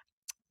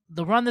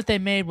the run that they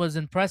made was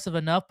impressive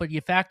enough, but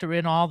you factor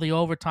in all the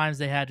overtimes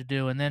they had to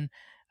do. And then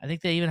I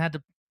think they even had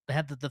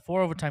the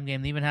 4 overtime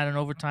game. They even had an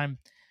overtime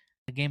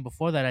game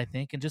before that, I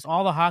think. And just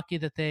all the hockey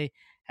that they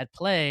had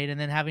played, and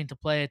then having to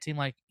play a team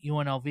like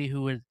UNLV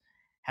who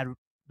had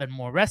been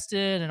more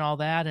rested and all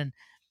that. And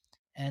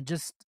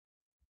just,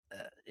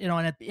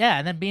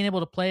 and then being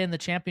able to play in the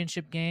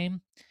championship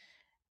game.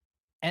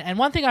 And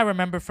one thing I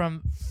remember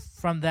from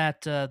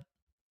that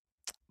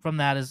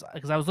is,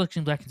 because I was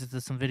looking back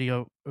into some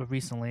video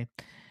recently,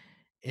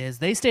 is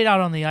they stayed out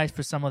on the ice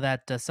for some of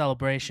that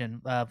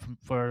celebration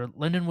for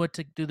Lindenwood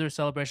to do their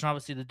celebration,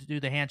 obviously to do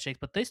the handshakes,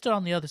 but they stood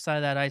on the other side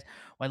of that ice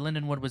while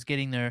Lindenwood was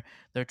getting their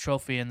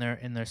trophy and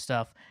their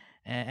stuff.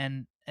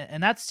 And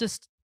that's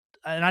just,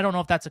 and I don't know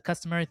if that's a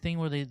customary thing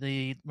where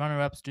the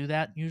runner-ups do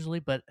that usually,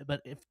 but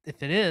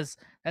if it is,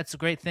 that's a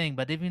great thing.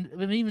 But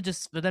even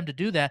just for them to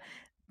do that,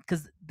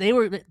 because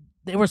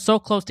they were so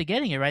close to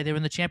getting it, right? They were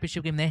in the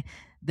championship game.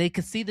 They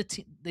could see the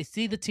team. They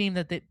see the team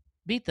that they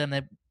beat them.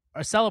 They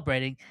are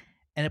celebrating,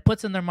 and it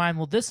puts in their mind,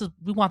 well,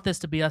 we want this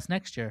to be us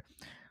next year.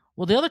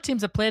 Well, the other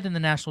teams that played in the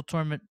national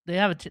tournament, they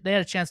had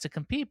a chance to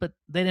compete, but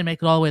they didn't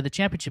make it all the way to the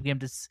championship game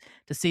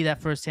to see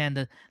that firsthand.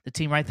 The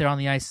team right there on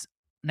the ice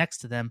next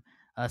to them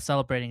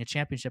celebrating a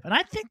championship, and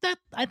I think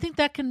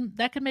that can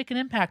make an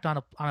impact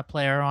on a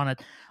player, on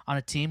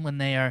a team when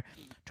they are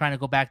trying to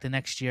go back the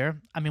next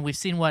year. I mean, we've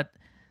seen what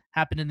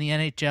happened in the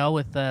NHL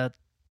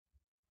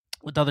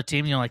with other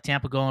teams, like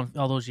Tampa going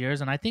all those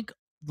years, and I think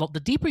the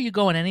deeper you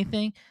go in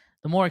anything,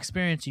 the more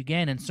experience you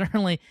gain, and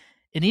certainly,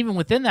 and even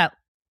within that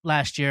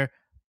last year,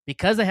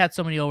 because they had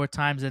so many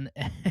overtimes, and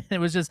it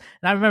was just,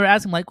 and I remember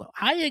asking, like,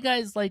 how are you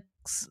guys like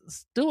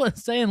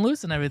staying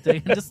loose and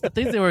everything, and just the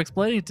things they were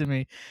explaining to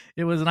me.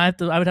 It was, and I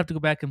would have to go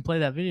back and play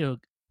that video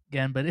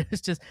again, but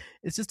it's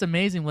just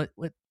amazing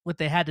what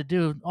they had to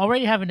do,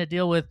 already having to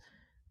deal with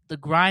the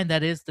grind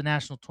that is the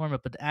national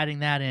tournament, but adding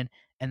that in,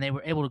 and they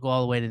were able to go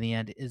all the way to the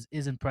end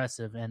is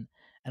impressive, and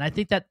I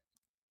think that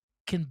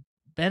can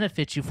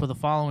benefit you for the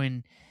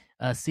following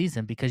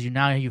season, because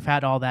you've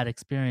had all that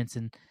experience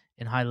in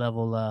high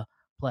level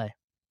play.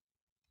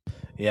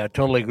 Yeah, I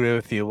totally agree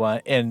with you.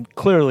 And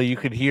clearly you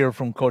could hear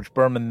from Coach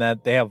Berman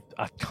that they have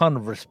a ton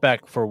of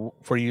respect for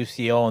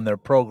UCO and their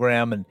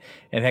program, and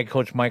head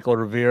coach Michael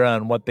Rivera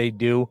and what they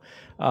do.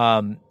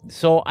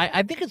 So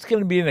I think it's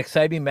going to be an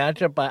exciting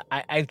matchup.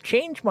 I've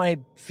changed my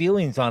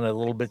feelings on it a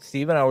little bit,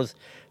 Stephen. I was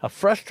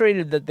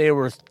frustrated that there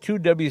were two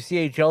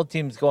WCHL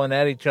teams going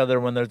at each other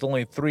when there's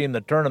only 3 in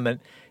the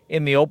tournament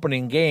in the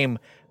opening game.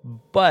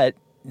 But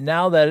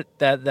now that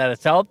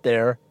it's out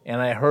there,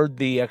 and I heard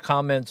the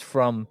comments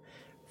from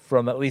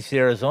at least the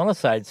Arizona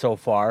side so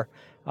far,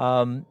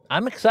 I'm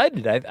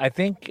excited. I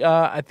think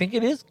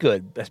it is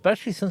good,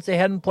 especially since they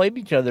hadn't played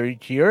each other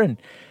each year. And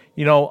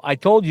I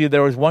told you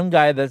there was one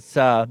guy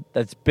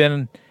that's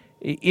been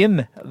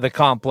in the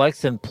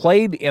complex and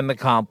played in the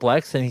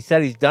complex, and he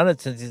said he's done it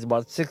since he's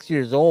about 6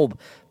 years old.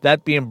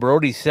 That being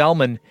Brody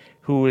Selman,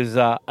 who is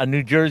a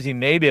New Jersey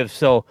native.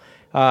 So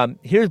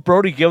here's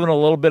Brody giving a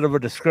little bit of a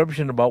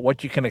description about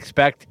what you can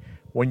expect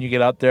when you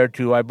get out there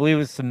to, I believe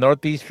it's the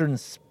Northeastern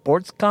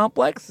Sports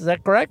Complex. Is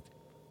that correct?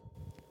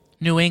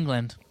 New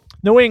England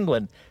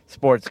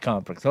Sports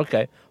Complex.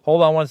 Okay.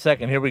 Hold on one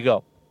second. Here we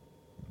go.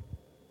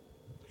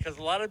 Because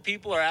a lot of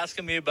people are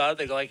asking me about it.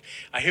 They go like,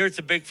 I hear it's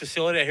a big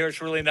facility. I hear it's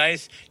really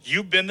nice.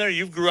 You've been there.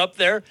 You grew up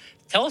there.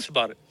 Tell us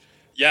about it.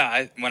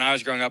 Yeah, when I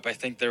was growing up, I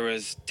think there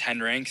was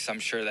 10 rinks.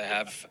 I'm sure they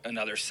have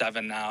another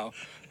 7 now.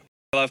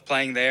 I love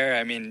playing there.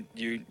 I mean,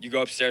 you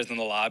go upstairs in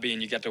the lobby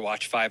and you get to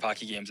watch 5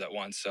 hockey games at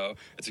once. So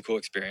it's a cool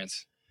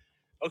experience.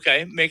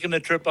 Okay, making the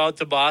trip out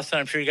to Boston.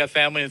 I'm sure you got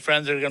family and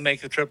friends that are going to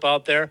make the trip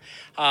out there.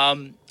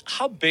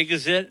 How big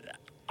is it,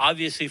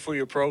 obviously, for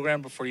your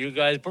program, but for you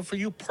guys, but for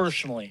you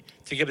personally,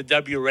 to get a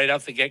W right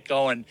off the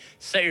get-go and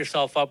set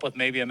yourself up with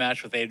maybe a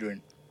match with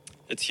Adrian?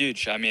 It's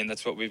huge. I mean,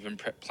 that's what we've been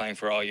playing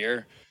for all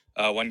year.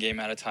 1 game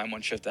at a time,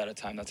 1 shift at a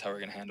time. That's how we're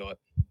going to handle it.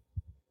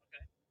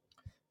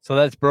 So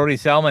that's Brody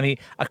Selman.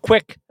 A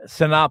quick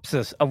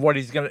synopsis of what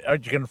you're going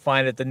to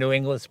find at the New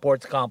England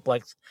Sports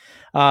Complex.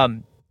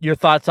 Your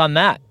thoughts on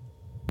that?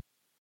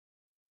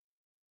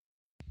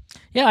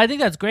 Yeah, I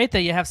think that's great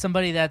that you have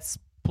somebody that's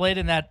played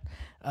in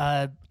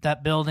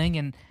that building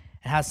and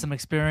has some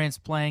experience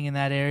playing in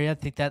that area. I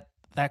think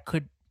that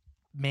could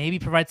maybe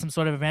provide some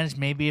sort of advantage.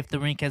 Maybe if the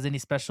rink has any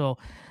special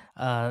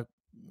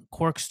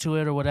quirks to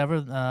it or whatever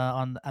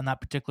on that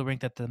particular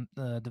rink that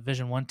the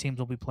Division I teams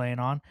will be playing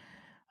on.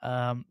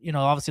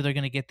 Obviously they're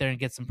going to get there and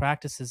get some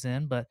practices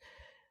in, but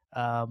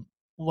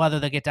whether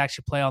they get to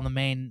actually play on the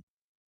main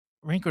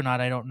rink or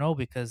not, I don't know,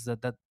 because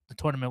the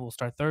tournament will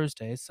start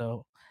Thursday,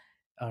 so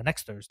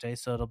next Thursday,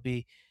 so it'll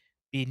be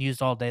being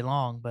used all day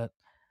long. But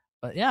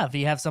yeah, if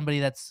you have somebody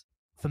that's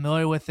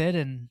familiar with it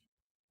and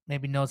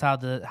maybe knows how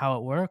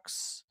it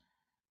works,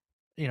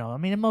 I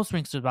mean, most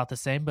rinks are about the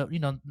same, but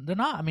they're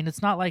not. I mean,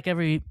 it's not like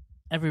every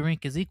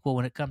rink is equal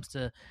when it comes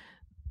to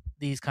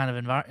these kind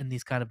of in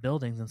these kind of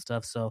buildings and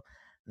stuff. So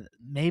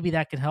maybe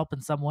that can help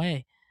in some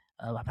way,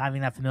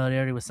 having that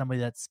familiarity with somebody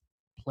that's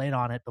played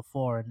on it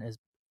before and has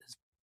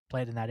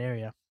played in that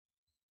area.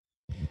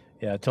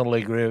 Yeah, I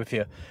totally agree with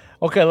you.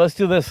 Okay, let's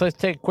do this. Let's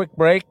take a quick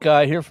break,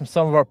 hear from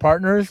some of our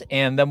partners,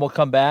 and then we'll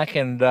come back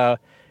and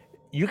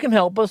you can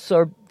help us,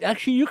 or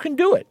actually you can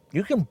do it.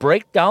 You can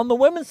break down the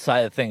women's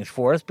side of things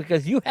for us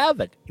because you have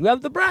it. You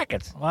have the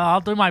brackets. Well, I'll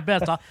do my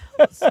best.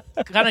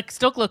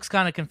 Still looks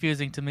kind of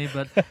confusing to me,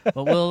 but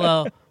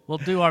we'll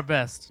do our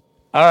best.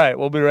 All right,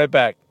 we'll be right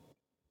back.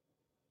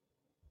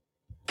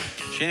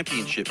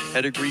 Championship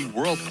pedigree,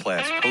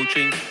 world-class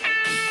coaching,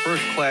 and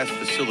first-class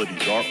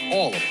facilities are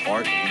all a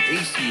part of the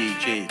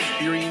ACHA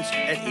experience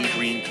at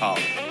Adrian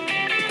College.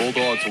 The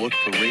Bulldogs look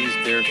to raise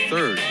their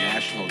 3rd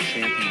national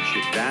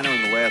championship banner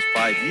in the last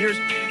 5 years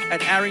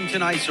at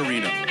Arrington Ice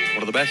Arena,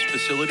 one of the best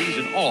facilities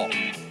in all of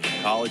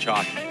college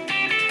hockey.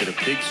 Get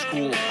a big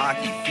school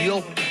hockey feel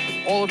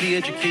with all of the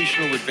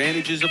educational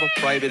advantages of a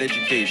private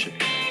education.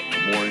 For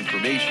more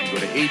information, go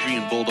to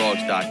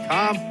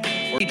AdrianBulldogs.com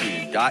or Adrian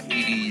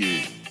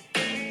liberty.edu.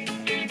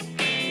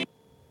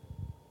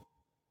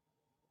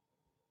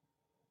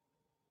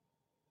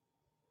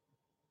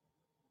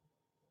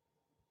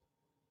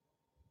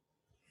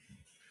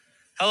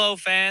 Hello,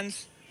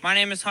 fans. My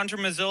name is Hunter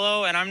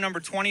Mazzillo, and I'm number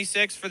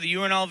 26 for the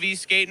UNLV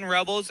Skating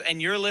Rebels,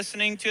 and you're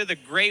listening to the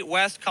Great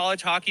West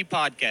College Hockey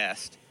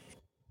Podcast.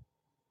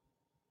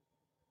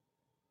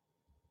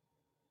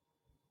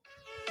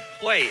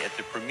 Play at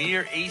the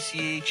premier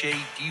ACHA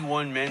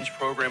D1 men's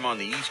program on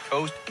the East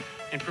Coast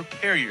and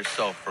prepare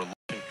yourself for life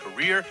and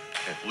career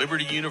at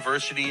Liberty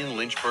University in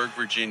Lynchburg,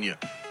 Virginia.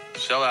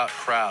 Sellout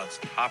crowds,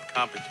 top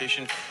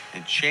competition,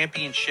 and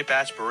championship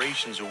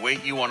aspirations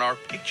await you on our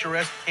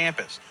picturesque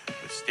campus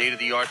with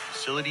state-of-the-art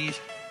facilities,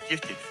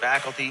 gifted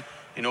faculty,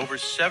 and over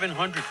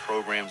 700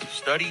 programs of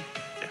study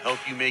to help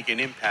you make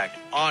an impact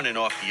on and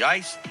off the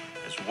ice,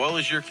 as well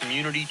as your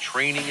community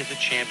training as a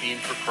champion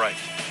for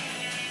Christ.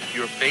 If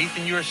your faith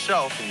in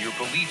yourself and your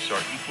beliefs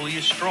are equally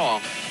as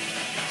strong,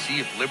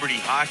 see if Liberty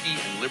Hockey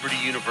and Liberty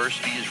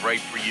University is right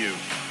for you.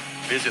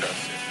 Visit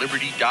us at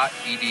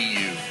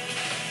liberty.edu.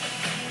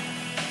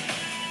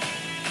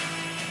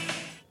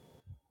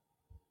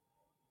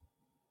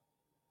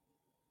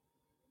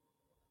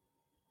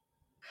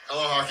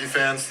 Hello, hockey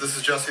fans. This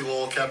is Jesse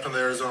Lowell, captain of the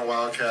Arizona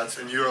Wildcats,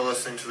 and you are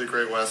listening to the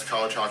Great West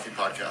College Hockey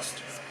Podcast.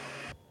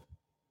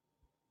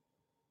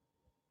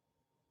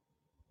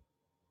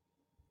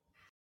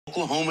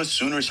 Oklahoma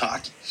Sooners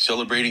hockey,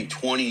 celebrating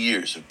 20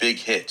 years of big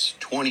hits,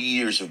 20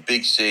 years of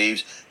big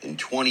saves, and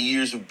 20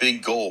 years of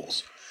big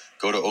goals.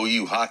 Go to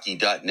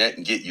ouhockey.net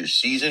and get your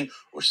season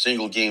or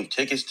single game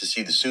tickets to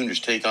see the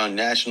Sooners take on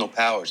national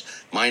powers,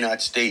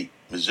 Minot State,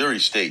 Missouri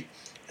State,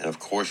 and of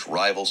course,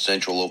 rival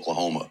Central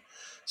Oklahoma.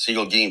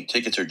 Single game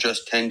tickets are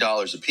just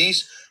 $10 a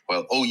piece,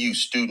 while OU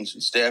students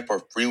and staff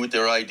are free with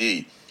their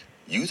ID.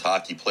 Youth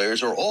hockey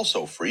players are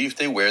also free if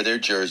they wear their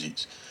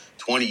jerseys.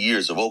 20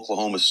 years of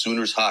Oklahoma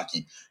Sooners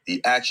hockey,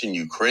 the action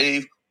you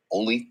crave,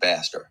 only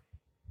faster.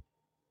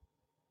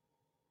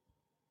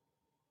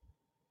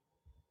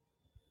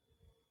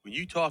 When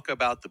you talk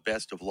about the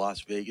best of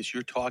Las Vegas,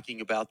 you're talking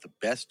about the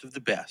best of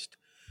the best.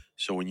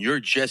 So when you're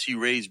Jesse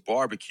Ray's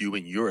Barbecue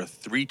and you're a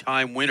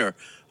 3-time winner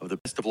of the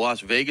Best of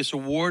Las Vegas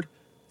award,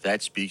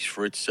 that speaks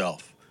for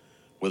itself.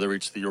 Whether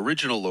it's the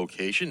original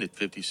location at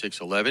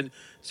 5611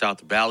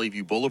 South Valley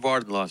View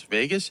Boulevard in Las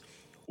Vegas,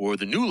 or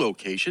the new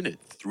location at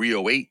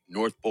 308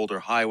 North Boulder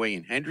Highway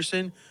in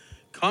Henderson,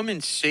 come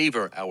and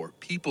savor our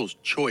People's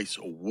Choice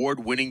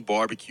award-winning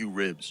barbecue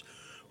ribs.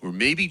 Or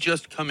maybe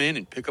just come in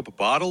and pick up a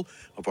bottle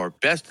of our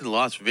best in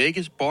Las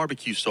Vegas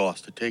barbecue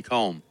sauce to take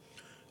home.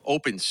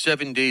 Open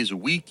 7 days a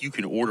week. You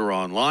can order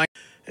online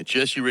at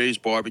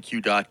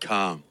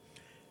jesseraysbarbecue.com.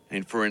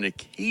 And for an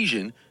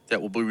occasion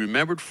that will be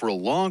remembered for a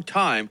long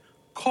time,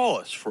 call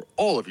us for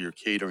all of your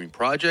catering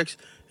projects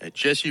at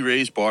Jesse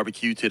Ray's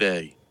Barbecue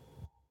today.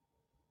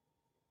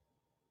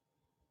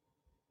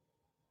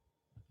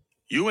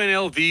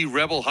 UNLV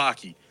Rebel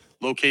Hockey,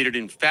 located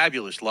in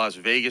fabulous Las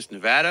Vegas,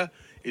 Nevada,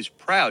 is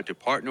proud to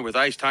partner with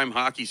Icetime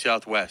Hockey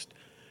Southwest.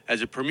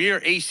 As a premier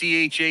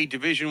ACHA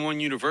Division I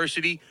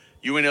university,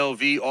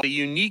 UNLV offers a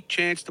unique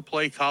chance to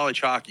play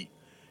college hockey.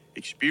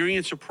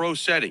 Experience a pro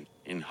setting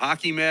in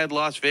Hockey Mad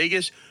Las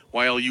Vegas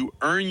while you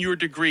earn your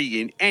degree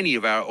in any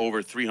of our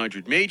over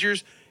 300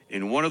 majors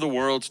in one of the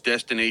world's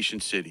destination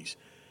cities.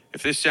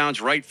 If this sounds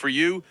right for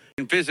you, you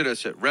can visit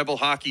us at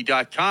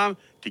rebelhockey.com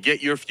to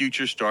get your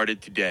future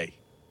started today.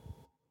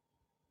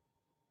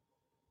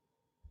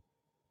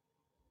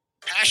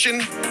 Passion,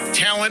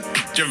 talent,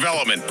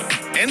 development.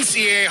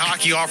 NCAA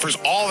hockey offers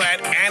all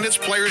that, and its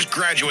players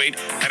graduate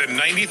at a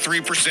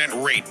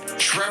 93% rate.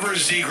 Trevor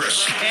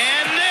Zegras.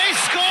 And they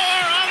score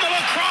on the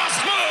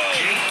lacrosse move.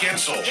 Jake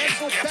Gensel.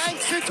 Gensel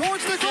banks it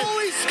towards the goal.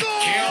 He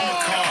scores. Cale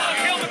Makar.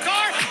 Cale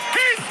Makar.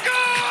 He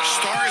scores.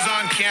 Stars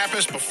on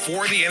campus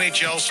before the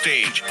NHL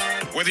stage.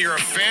 Whether you're a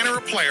fan or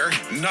a player,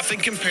 nothing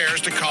compares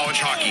to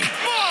college hockey.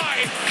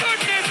 My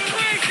goodness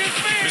gracious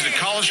me. Visit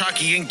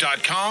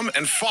collegehockeyinc.com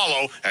and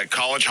follow at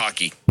College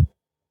Hockey.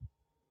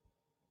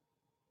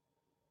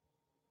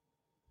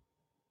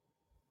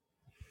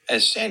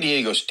 As San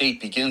Diego State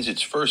begins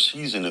its first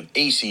season of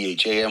ACHA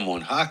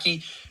M1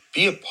 hockey,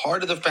 be a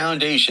part of the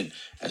foundation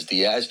as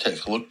the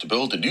Aztecs look to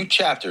build a new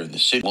chapter in the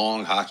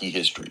city's-long hockey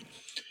history.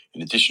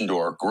 In addition to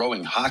our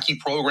growing hockey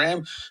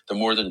program, the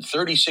more than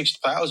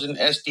 36,000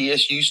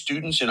 SDSU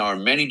students in our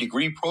many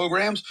degree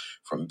programs,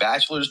 from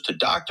bachelor's to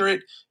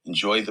doctorate,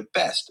 enjoy the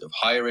best of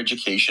higher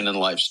education and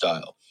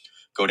lifestyle.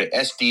 Go to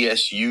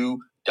sdsu.edu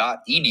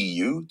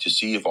to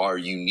see if our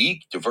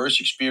unique, diverse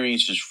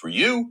experiences for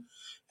you,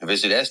 and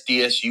visit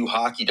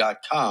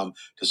sdsuhockey.com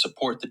to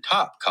support the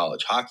top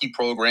college hockey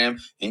program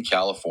in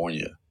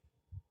California.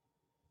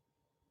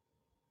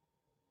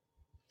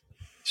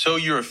 So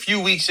you're a few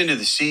weeks into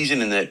the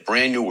season and that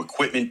brand new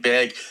equipment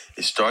bag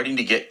is starting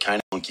to get kind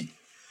of funky.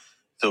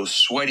 Those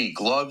sweaty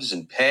gloves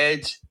and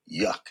pads,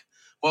 yuck.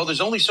 Well,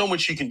 there's only so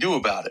much you can do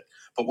about it.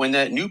 But when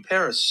that new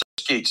pair of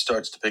skates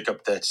starts to pick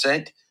up that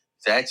scent,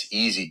 that's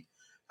easy.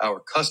 Our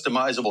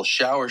customizable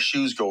shower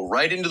shoes go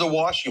right into the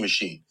washing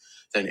machine.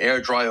 then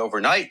air dry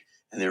overnight,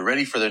 and they're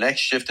ready for their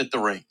next shift at the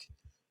rink.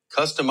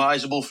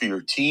 Customizable for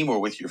your team or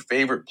with your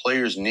favorite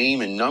player's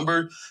name and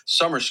number,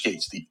 Summer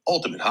Skates, the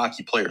ultimate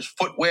hockey player's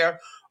footwear,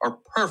 are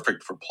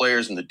perfect for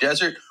players in the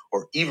desert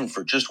or even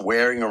for just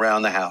wearing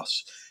around the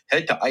house.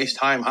 Head to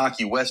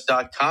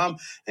IceTimeHockeyWest.com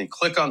and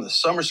click on the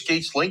Summer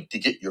Skates link to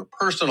get your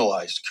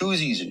personalized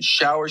koozies and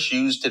shower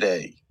shoes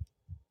today.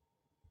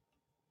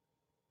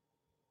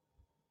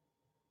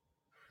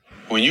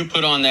 When you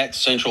put on that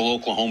Central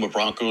Oklahoma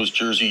Broncos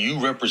jersey, you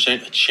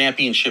represent a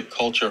championship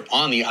culture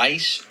on the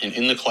ice and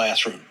in the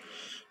classroom.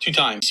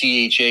 Two-time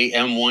CHA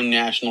M1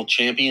 national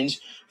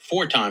champions,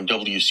 four-time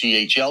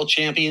WCHL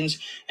champions,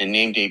 and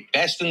named a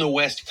Best in the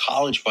West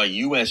college by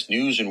U.S.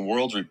 News and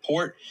World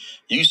Report,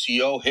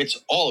 UCO hits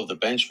all of the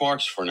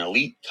benchmarks for an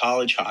elite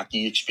college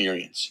hockey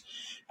experience.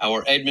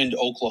 Our Edmond,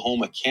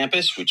 Oklahoma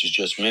campus, which is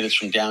just minutes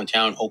from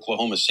downtown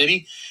Oklahoma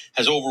City,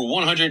 has over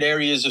 100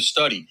 areas of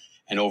study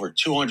and over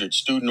 200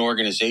 student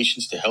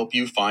organizations to help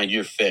you find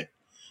your fit.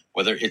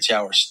 Whether it's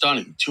our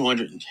stunning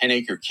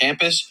 210-acre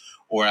campus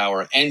or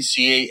our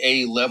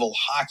NCAA-level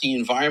hockey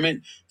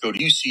environment, go to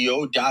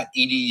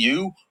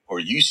uco.edu or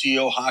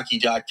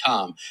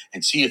ucohockey.com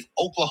and see if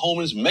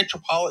Oklahoma's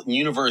Metropolitan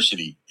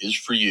University is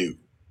for you.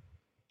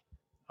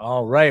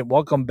 All right,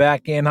 welcome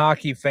back in,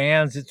 hockey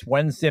fans. It's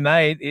Wednesday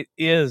night. It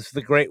is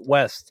the Great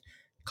West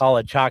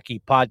College Hockey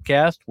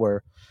Podcast,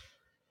 where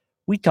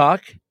we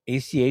talk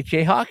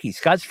ACHA hockey.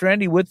 Scott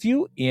Strandy with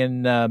you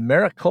in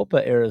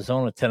Maricopa,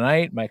 Arizona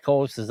tonight. My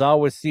co-host, as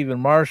always, Stephen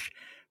Marsh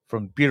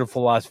from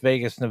beautiful Las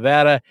Vegas,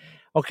 Nevada.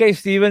 Okay,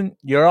 Stephen,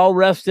 you're all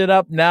rested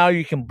up now.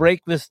 You can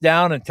break this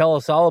down and tell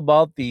us all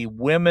about the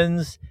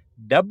women's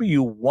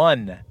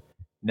W1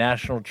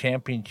 National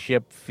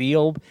Championship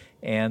field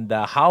and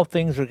how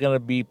things are going to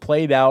be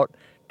played out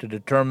to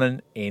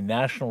determine a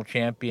national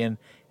champion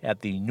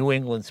at the New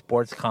England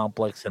Sports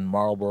Complex in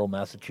Marlborough,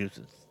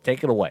 Massachusetts.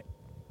 Take it away.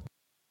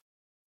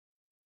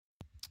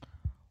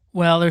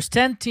 Well, there's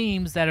 10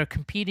 teams that are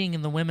competing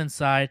in the women's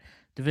side,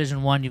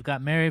 Division I. You've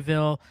got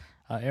Maryville,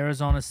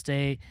 Arizona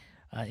State,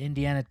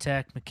 Indiana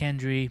Tech,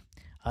 McKendree,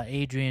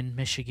 Adrian,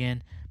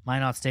 Michigan,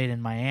 Minot State,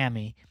 and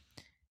Miami.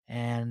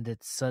 And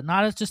it's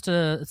not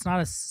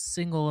a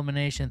single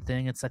elimination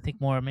thing. It's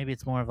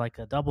it's more of like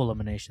a double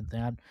elimination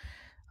thing.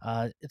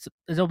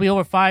 It'll be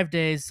over 5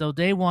 days. So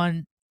day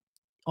one,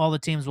 all the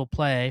teams will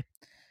play.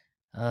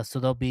 So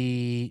there'll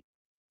be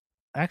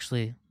that's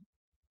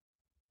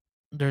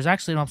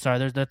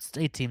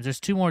 8 teams. There's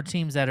 2 more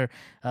teams that are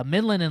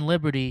Midland and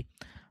Liberty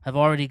have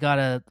already got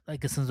I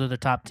guess since they're the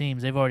top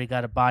teams, they've already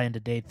got to buy into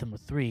day number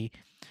 3.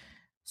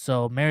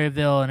 So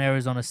Maryville and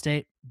Arizona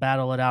State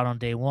battle it out on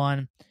day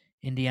 1.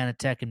 Indiana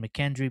Tech and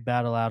McKendree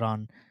battle out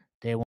on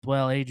day 1 as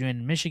well. Adrian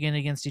and Michigan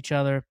against each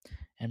other,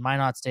 and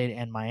Minot State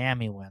and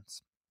Miami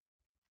wins,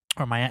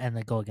 and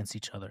they go against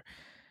each other.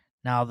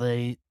 Now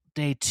the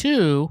day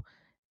 2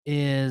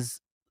 is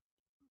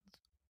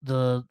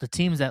the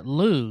teams that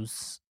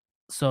lose.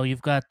 So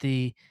you've got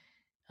the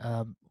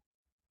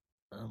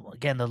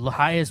again the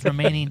highest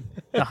remaining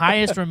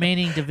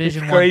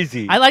Division It's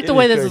crazy. I like the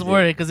way this crazy. is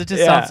worded because it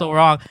just sounds so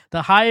wrong.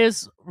 The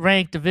highest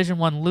ranked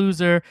Division I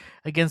loser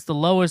against the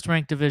lowest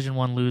ranked Division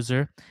I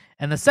loser,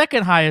 and the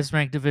second highest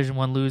ranked Division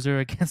I loser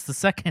against the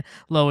second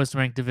lowest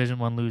ranked Division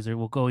I loser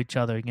will go each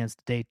other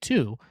against day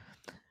 2.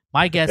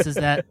 My guess is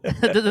that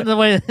the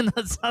way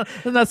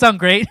doesn't that sound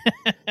great?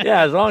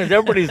 Yeah, as long as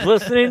everybody's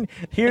listening,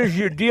 here's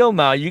your deal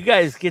now. You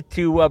guys get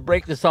to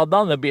break this all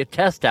down. There'll be a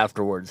test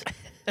afterwards.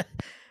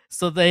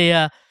 So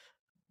they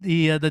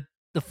the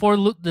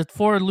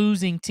 4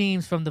 losing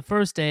teams from the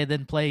first day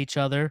then play each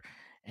other,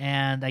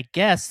 and I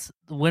guess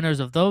the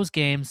winners of those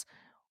games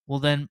will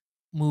then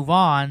move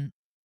on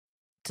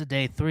to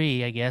day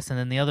 3, I guess, and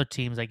then the other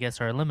teams, I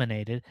guess, are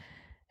eliminated.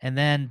 And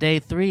then day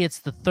 3, it's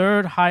the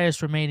third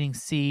highest remaining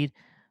seed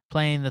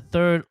playing the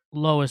third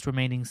lowest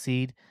remaining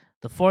seed,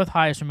 the fourth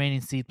highest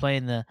remaining seed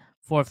playing the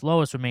fourth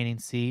lowest remaining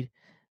seed.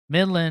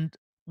 Midland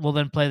will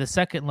then play the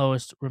second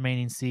lowest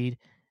remaining seed,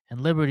 and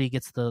Liberty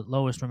gets the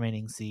lowest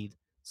remaining seed.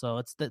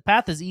 So the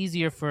path is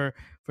easier for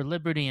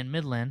Liberty and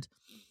Midland.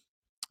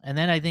 And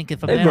then I think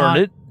if they've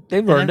earned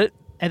it.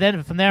 And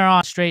then from there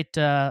on, straight,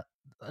 there's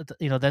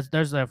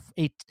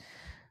 8.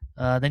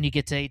 Then you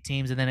get to 8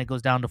 teams, and then it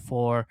goes down to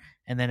 4,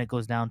 and then it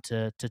goes down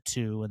to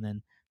 2, and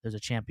then there's a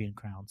champion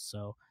crown.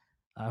 So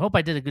I hope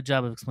I did a good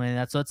job of explaining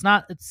that. So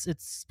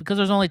it's because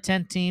there's only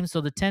 10 teams.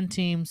 So the 10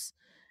 teams,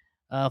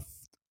 the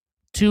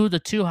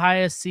 2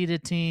 highest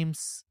seeded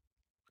teams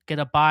get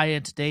a bye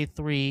into day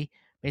 3,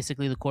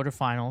 basically the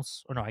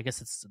quarterfinals. Or no, I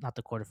guess it's not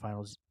the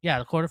quarterfinals. Yeah,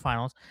 the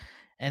quarterfinals.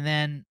 And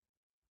then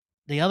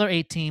the other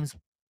 8 teams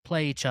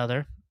play each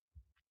other.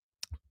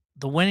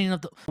 The winning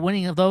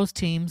of those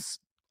teams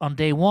on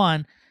day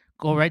 1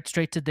 go right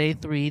straight to day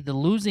 3. The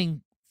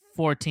losing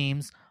 4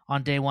 teams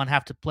on day 1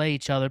 have to play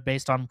each other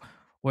based on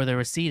where they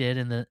were seated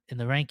in the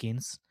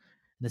rankings,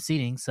 the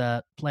seedings.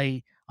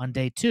 Play on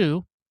day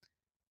 2,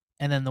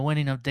 and then the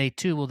winning of day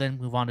 2 will then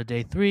move on to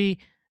day 3,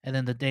 and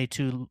then the day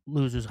 2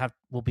 losers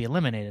will be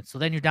eliminated. So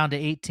then you're down to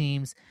 8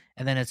 teams,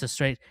 and then it's a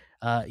straight.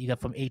 You got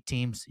from 8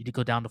 teams, you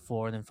go down to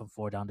 4, and then from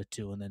 4 down to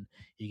 2, and then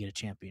you get a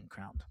champion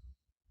crowned.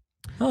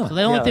 So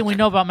the only thing we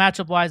know about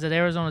matchup wise that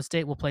Arizona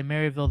State will play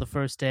Maryville the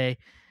first day,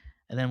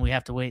 and then we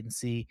have to wait and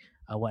see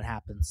what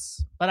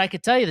happens. But I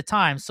could tell you the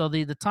times. So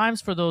the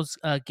times for those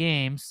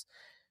games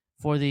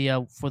for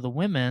the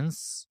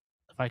women's,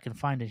 if I can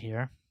find it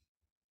here.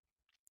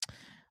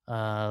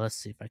 Let's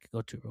see if I could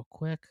go to it real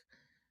quick.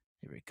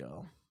 Here we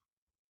go.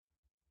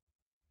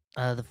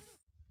 The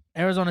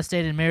Arizona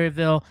State and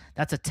Maryville,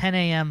 that's a 10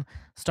 a.m.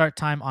 start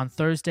time on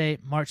Thursday,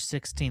 March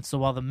 16th. So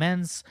while the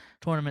men's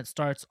tournament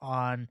starts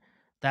on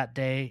that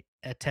day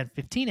at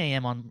 10:15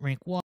 a.m. on Rink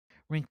 1,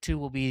 Rink 2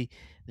 will be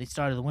the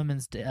start of the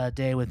women's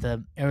day with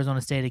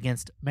Arizona State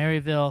against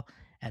Maryville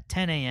at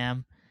 10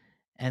 a.m.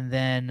 And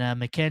then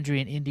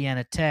McKendree and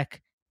Indiana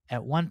Tech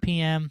at 1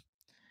 p.m.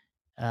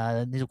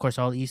 These, of course,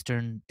 are all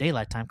Eastern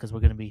Daylight Time because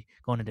we're going to be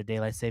going into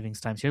daylight savings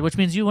times here, which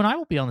means you and I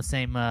will be on the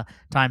same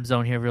time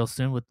zone here real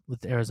soon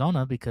with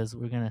Arizona because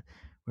we're gonna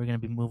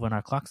be moving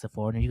our clocks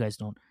forward, and you guys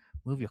don't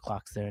move your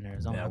clocks there in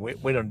Arizona. Yeah,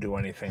 we don't do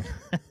anything.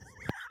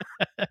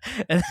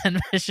 And then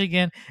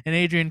Michigan and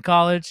Adrian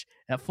College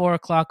at 4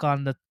 o'clock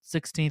on the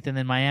 16th, and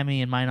then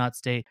Miami and Minot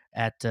State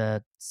at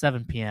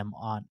 7 p.m.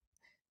 on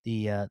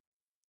the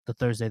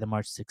Thursday, the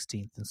March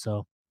 16th. And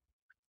so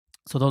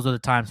those are the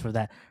times for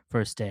that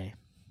first day.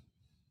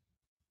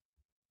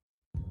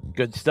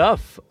 Good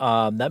stuff.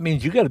 That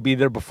means you got to be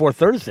there before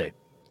Thursday.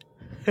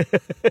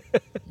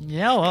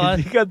 Yeah, well,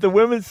 you got the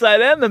women's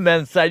side and the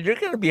men's side. You're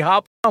going to be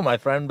hopping on, my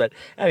friend. But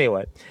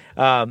anyway,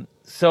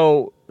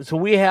 so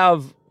we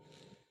have,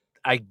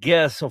 I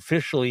guess,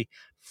 officially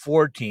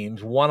 4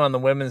 teams, 1 on the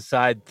women's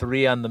side,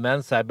 3 on the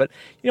men's side. But,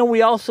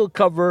 we also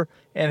cover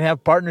and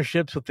have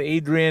partnerships with the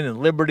Adrian and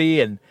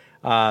Liberty and,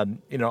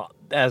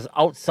 as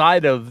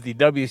outside of the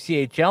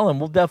WCHL, and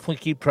we'll definitely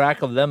keep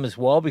track of them as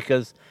well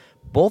because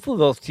both of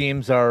those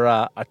teams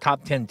are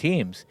top 10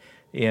 teams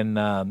in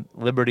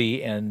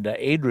Liberty and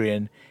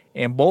Adrian,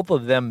 and both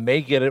of them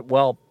may get it.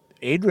 Well,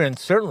 Adrian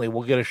certainly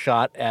will get a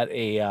shot at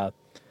a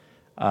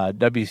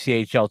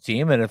WCHL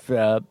team, and if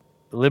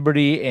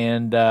Liberty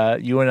and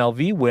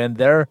UNLV win,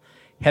 they're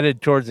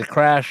headed towards a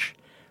crash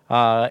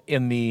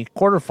in the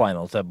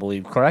quarterfinals, I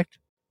believe, correct?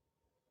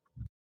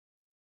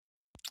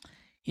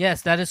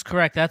 Yes, that is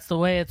correct. That's the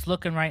way it's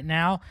looking right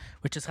now,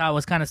 which is how it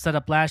was kind of set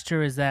up last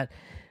year, is that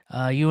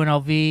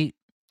UNLV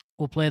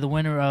will play the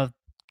winner of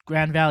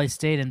Grand Valley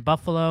State and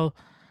Buffalo,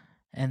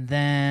 and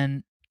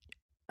then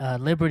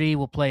Liberty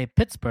will play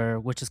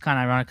Pittsburgh, which is kind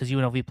of ironic because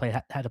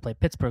UNLV had to play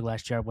Pittsburgh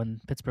last year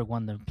when Pittsburgh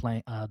won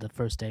the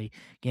first day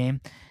game.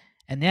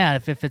 And yeah,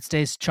 if it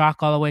stays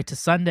chalk all the way to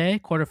Sunday,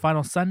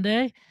 quarterfinal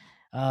Sunday,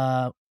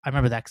 I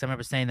remember that because I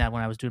remember saying that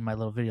when I was doing my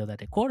little video that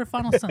day.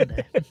 Quarterfinal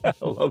Sunday. I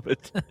love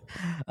it.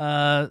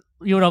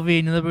 UNLV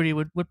and Liberty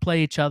would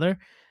play each other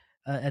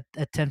at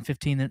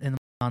 10:15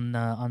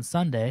 on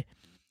Sunday.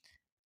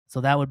 So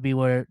that would be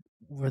where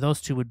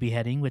those two would be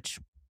heading, which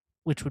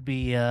would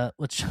be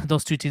which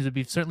those two teams would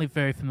be certainly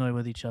very familiar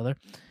with each other.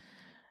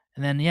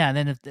 And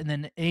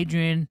then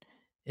Adrian,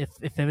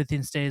 if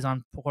everything stays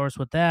on course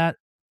with that,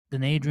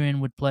 then Adrian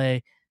would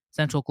play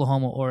Central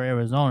Oklahoma or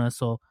Arizona.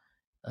 So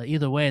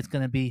either way, it's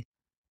going to be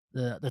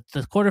the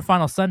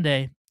quarterfinal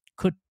Sunday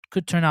could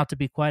turn out to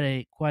be quite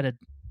a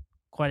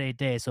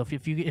day. So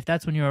if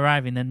that's when you're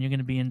arriving, then you're going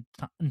to be in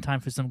time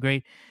for some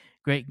great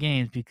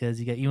games because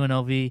you got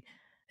UNLV,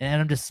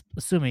 and I'm just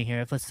assuming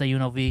here, if let's say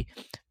UNLV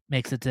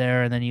makes it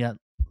there, and then you got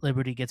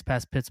Liberty gets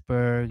past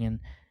Pittsburgh, and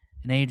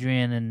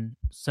Adrian and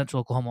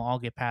Central Oklahoma all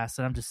get past,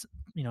 and I'm just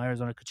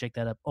Arizona could shake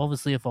that up.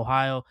 Obviously, if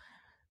Ohio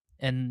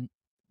and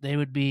they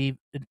would be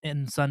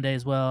in Sunday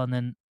as well, and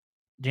then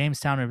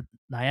Jamestown or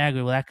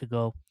Niagara, well, that could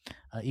go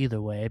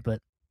either way, but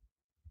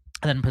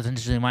then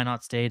potentially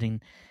Minot State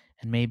and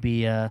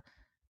maybe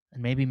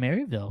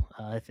Maryville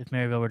if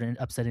Maryville were to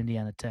upset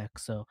Indiana Tech.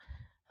 So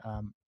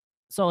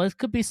it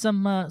could be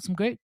some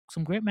great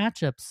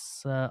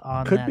matchups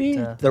on could that. Be.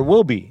 There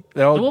will be.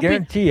 I'll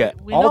guarantee you.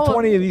 All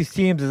 20 of these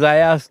teams, as I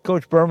asked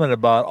Coach Berman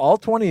about, all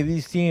 20 of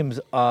these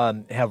teams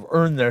have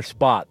earned their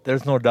spot.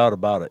 There's no doubt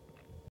about it.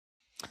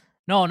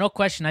 No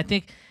question. I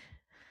think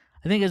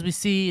as we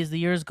see as the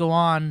years go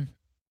on,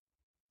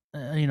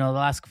 the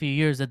last few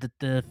years, that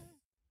the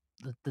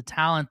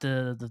talent,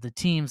 the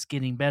teams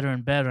getting better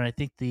and better. I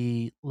think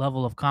the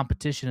level of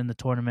competition in the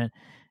tournament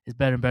is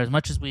better and better. As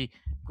much as we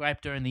gripe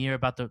during the year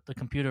about the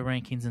computer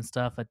rankings and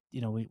stuff,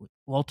 we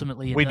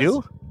ultimately we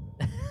do.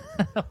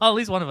 Well, at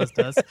least one of us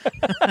does.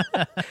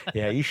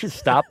 Yeah, you should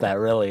stop that.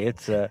 Really,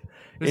 it's his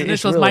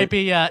initials might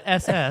be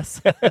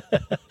SS.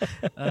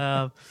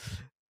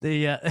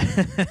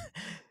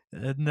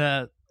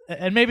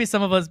 And maybe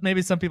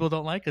some people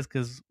don't like us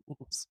because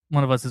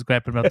one of us is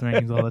griping about the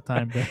rankings all the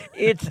time. But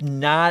it's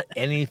not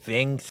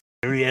anything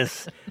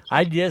serious.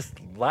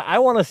 I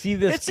want to see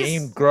this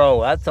game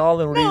grow. That's all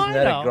the reason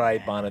that I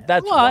gripe on it.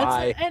 That's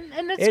why.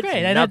 It's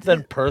great. It's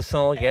nothing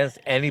personal against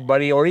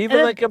anybody or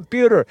even the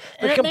computer.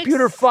 The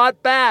computer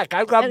fought back.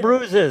 I've got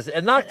bruises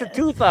and knocked a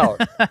tooth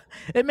out.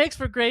 It makes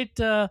for great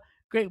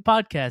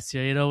podcasts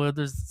here, where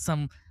there's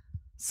some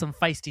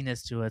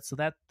feistiness to it. So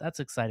that's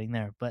exciting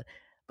there. But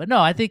no,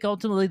 I think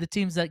ultimately the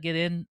teams that get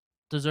in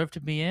deserve to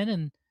be in,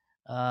 and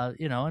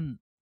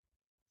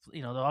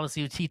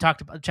obviously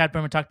Chad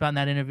Berman talked about in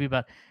that interview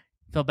about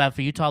felt bad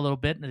for Utah a little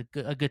bit, and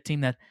a good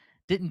team that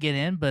didn't get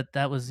in, but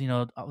that was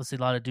obviously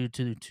a lot of due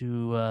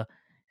to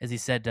as he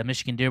said,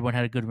 Michigan Dearborn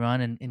had a good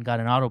run and got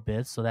an auto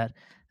bid, so that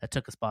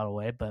took a spot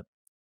away. But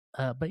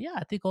yeah,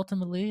 I think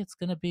ultimately it's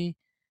going to be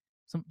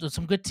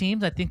some good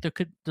teams. I think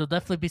there'll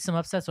definitely be some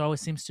upsets. There always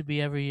seems to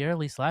be every year. At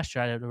least last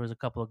year there was a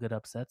couple of good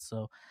upsets.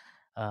 So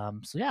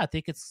yeah, I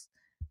think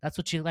that's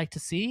what you like to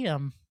see.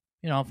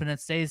 If it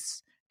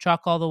stays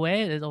chalk all the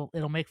way,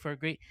 it'll make for a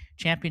great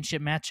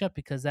championship matchup,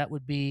 because that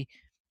would be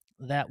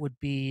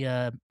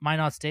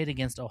Minot State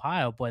against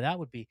Ohio. Boy, that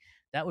would be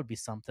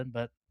something.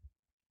 But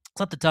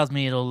something tells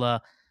me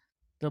there'll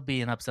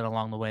be an upset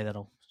along the way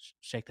that'll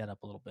shake that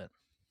up a little bit.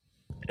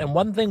 And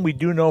one thing we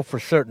do know for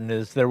certain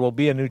is there will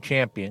be a new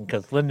champion,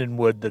 because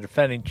Lindenwood, the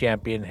defending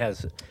champion,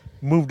 has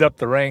moved up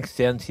the ranks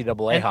to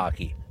NCAA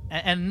hockey.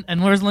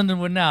 And where's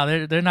Lindenwood now?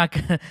 They're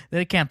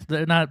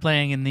not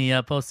playing in the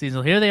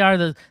postseason. Here they are,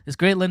 this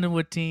great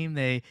Lindenwood team.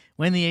 They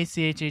win the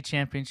ACHA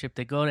championship.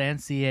 They go to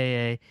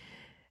NCAA,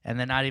 and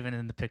they're not even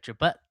in the picture.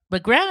 But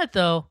granted,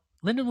 though,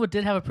 Lindenwood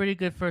did have a pretty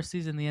good first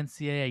season in the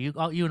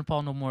NCAA. You and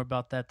Paul know more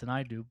about that than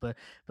I do. But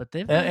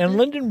they've and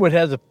Lindenwood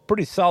has a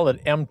pretty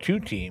solid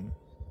M2 team.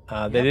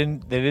 They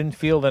didn't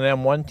field an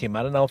M1 team.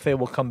 I don't know if they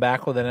will come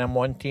back with an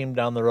M1 team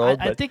down the road.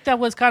 I think that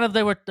was kind of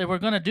they were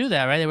going to do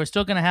that, right? They were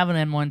still going to have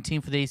an M1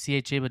 team for the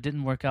ACHA, but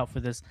didn't work out for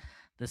this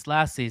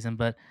last season.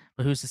 But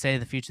who's to say in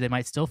the future they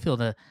might still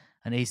field an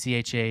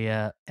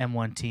ACHA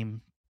M1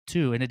 team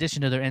too, in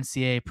addition to their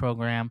NCAA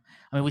program.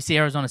 I mean, we see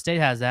Arizona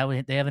State has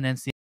that. They have an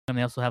NCAA program.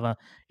 They also have a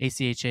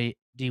ACHA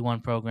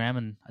D1 program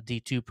and a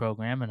D2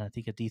 program, and I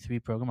think a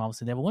D3 program.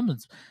 Obviously, they have a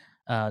women's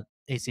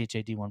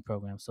ACHA D1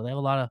 program. So they have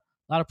a lot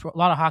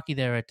of hockey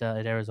there at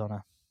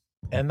Arizona.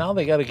 And now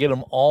they got to get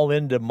them all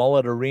into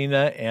Mullet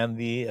Arena and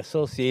the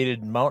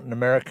Associated Mountain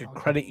America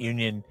Credit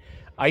Union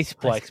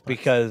Iceplex,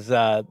 because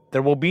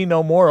there will be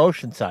no more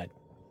Oceanside.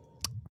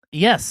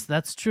 Yes,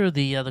 that's true.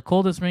 The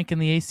coldest rink in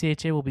the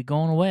ACHA will be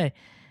going away,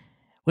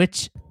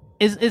 which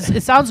is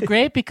it sounds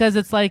great, because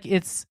it's like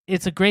it's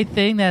a great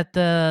thing that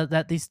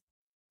these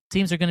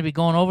teams are going to be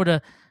going over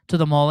to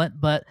the Mullet,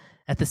 but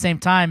at the same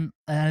time,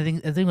 and I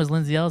think it was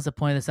Lindsay Ellis that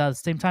pointed this out. At the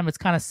same time, it's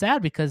kind of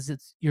sad,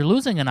 because you're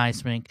losing an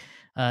ice rink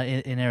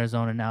in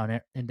Arizona now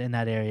in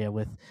that area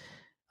with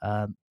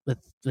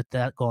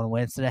that going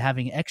away. Instead of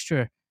having an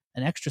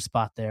extra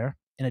spot there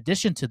in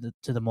addition to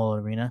the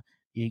Mullet Arena,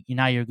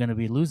 you're going to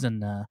be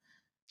losing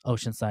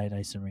Oceanside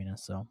Ice Arena.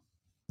 So.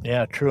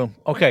 Yeah, true.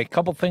 Okay, a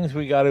couple things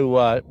we got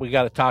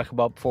to talk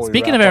about before.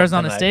 Speaking of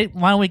Arizona State,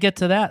 why don't we get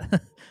to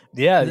that?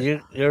 Yeah,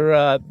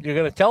 you're going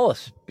to tell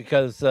us,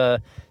 because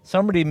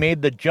somebody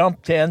made the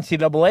jump to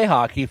NCAA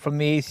hockey from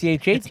the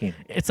ACHA team.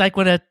 It's like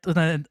when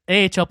an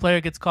AHL player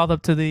gets called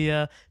up to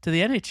the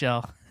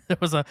NHL. There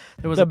was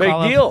a big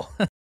deal.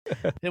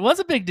 It was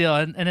a big deal,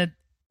 and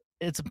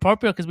it's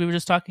appropriate, because we were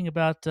just talking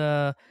about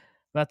the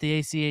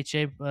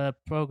ACHA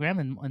program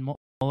and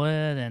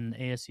Mullet and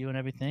ASU and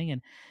everything,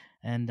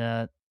 and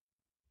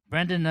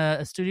Brendan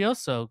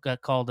Studioso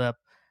got called up.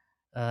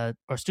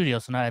 Or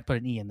Studioso, now I put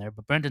an E in there,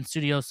 but Brendan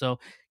Studioso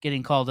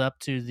getting called up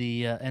to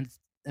the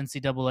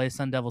NCAA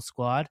Sun Devil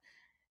squad.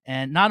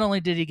 And not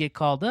only did he get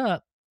called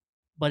up,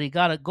 but he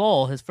got a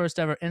goal, his first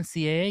ever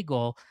NCAA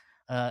goal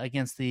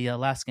against the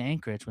Alaska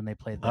Anchorage when they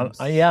played them.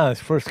 His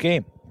first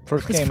game.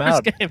 First game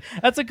out.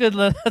 That's a good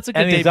And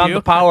debut. He's on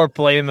the power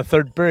play in the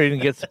third period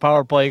and gets the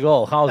power play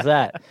goal. How's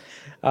that?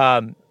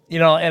 And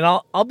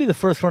I'll be the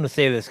first one to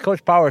say this.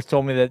 Coach Powers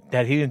told me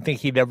that he didn't think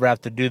he'd ever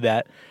have to do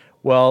that.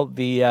 Well,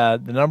 the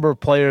number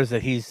of players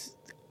that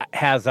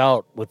has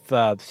out with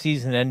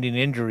season-ending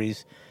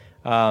injuries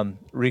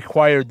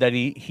required that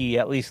he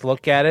at least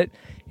look at it.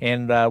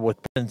 And with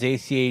his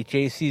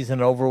ACHA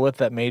season over with,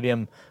 that made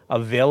him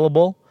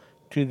available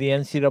to the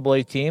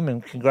NCAA team.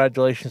 And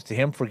congratulations to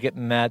him for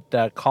getting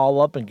that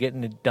call up and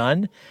getting it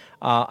done.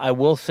 I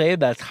will say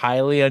that's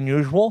highly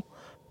unusual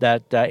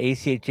that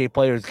ACHA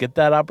players get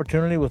that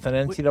opportunity with an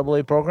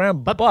NCAA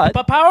program. But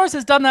Powers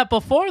has done that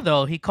before,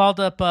 though. He called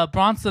up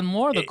Bronson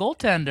Moore, the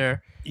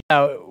goaltender.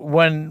 Yeah,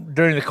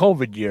 during the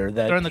COVID year,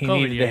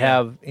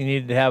 he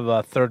needed to have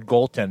a third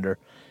goaltender.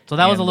 So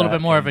that was a little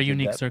bit more of a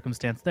unique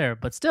circumstance there.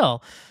 But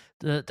still,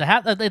 to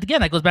have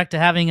again, that goes back to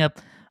having an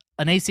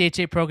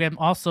ACHA program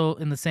also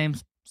in the same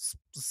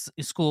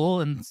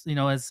school, and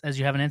as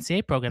you have an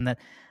NCAA program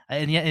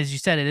and yet, as you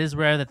said, it is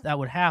rare that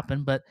would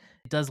happen, but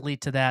it does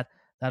lead to that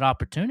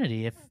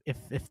opportunity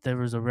if there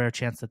was a rare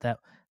chance that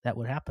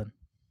would happen.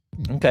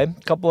 Okay,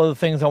 a couple other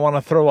things I want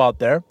to throw out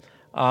there.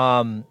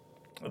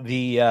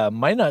 the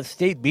Minot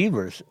State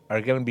Beavers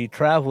are going to be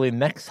traveling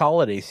next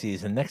holiday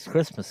season, next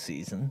Christmas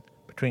season,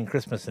 between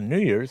Christmas and New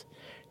Year's,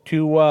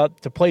 to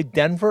play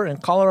Denver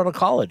and Colorado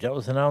College. That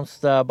was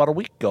announced about a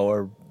week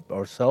ago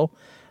or so.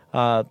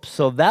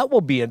 So that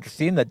will be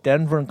interesting, that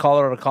Denver and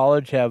Colorado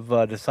College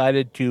have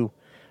decided to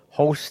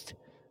host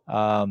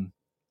an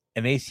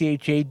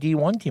ACHA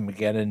D1 team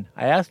again. And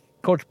I asked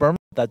Coach Berman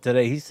about that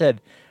today. He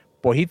said,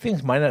 boy, he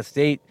thinks Minot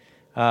State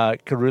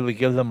could really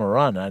give them a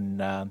run.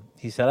 And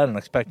he said, I don't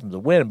expect them to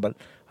win, but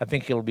I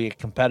think it'll be a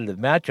competitive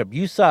matchup.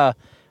 You saw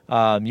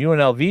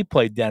UNLV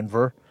play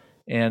Denver,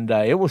 and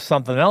it was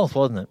something else,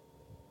 wasn't it?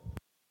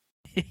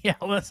 Yeah,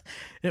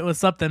 it was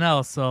something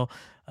else. So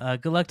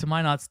good luck to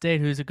Minot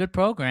State, who's a good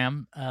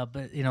program,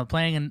 but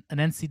playing an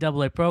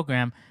NCAA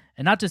program,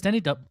 and not just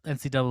any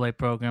NCAA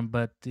program,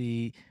 but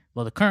the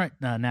current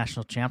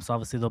national champs.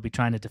 Obviously, they'll be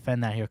trying to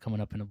defend that here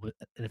coming up in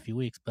a few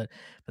weeks. But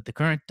the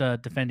current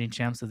defending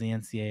champs of the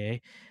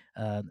NCAA,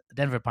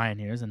 Denver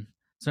Pioneers, and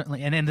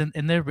certainly in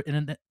their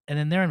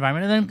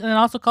environment, and then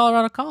also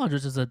Colorado College,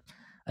 which is a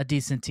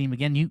decent team.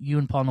 Again, you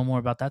and Paul know more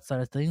about that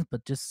side of things,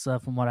 but just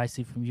from what I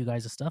see from you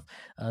guys' stuff,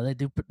 they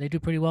do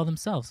pretty well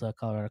themselves,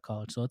 Colorado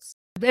College. So it's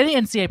any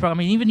NCAA program.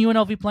 I mean, even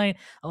UNLV playing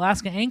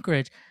Alaska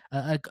Anchorage,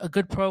 a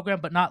good program,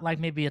 but not like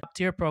maybe a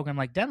tier program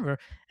like Denver,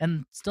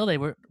 and still they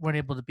weren't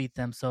able to beat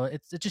them. So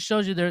it just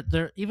shows you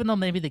they're even though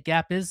maybe the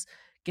gap is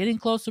getting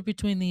closer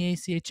between the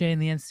ACHA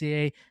and the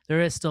NCAA,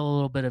 there is still a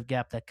little bit of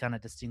gap that kind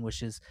of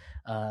distinguishes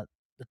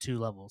the two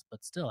levels.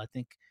 But still, I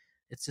think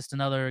it's just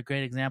another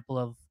great example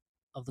of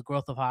the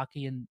growth of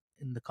hockey in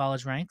the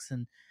college ranks,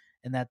 and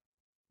that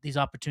these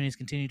opportunities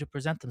continue to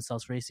present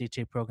themselves for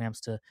ACHA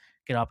programs to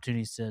get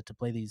opportunities to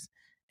play these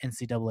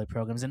NCAA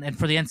programs, and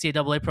for the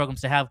NCAA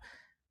programs to have,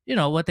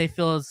 what they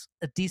feel is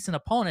a decent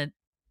opponent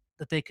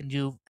that they can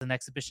do an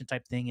exhibition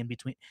type thing in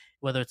between,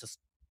 whether it's a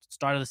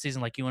start of the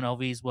season like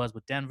UNLV's was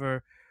with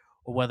Denver,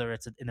 or whether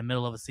it's in the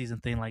middle of a season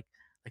thing like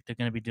they're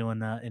going to be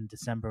doing in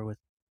December with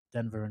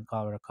Denver and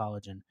Colorado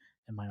College and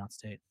Minot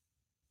State.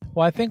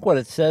 Well, I think what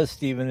it says,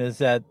 Stephen, is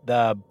that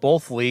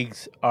both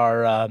leagues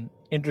are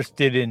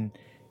interested in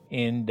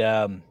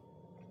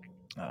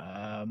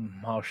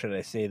how should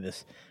I say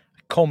this,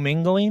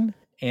 commingling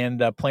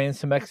and playing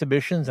some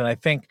exhibitions. And I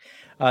think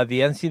the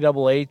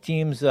NCAA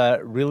teams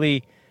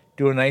really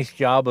do a nice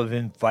job of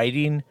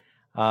inviting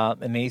a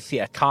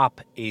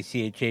top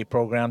ACHA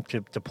program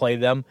to play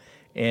them.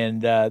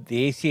 And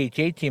the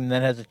ACHA team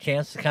then has a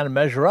chance to kind of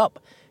measure up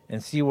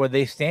and see where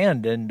they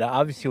stand. And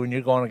obviously when you're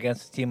going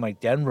against a team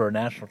like Denver, a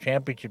national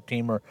championship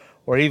team,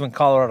 or even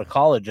Colorado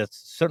College, that's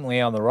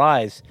certainly on the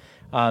rise,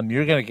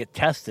 you're going to get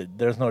tested.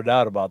 There's no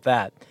doubt about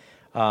that.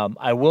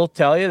 I will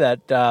tell you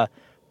that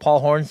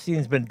Paul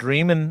Hornstein's been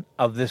dreaming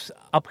of this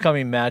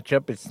upcoming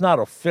matchup. It's not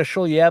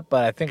official yet,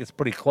 but I think it's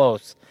pretty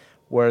close,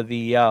 where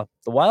the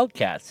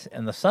Wildcats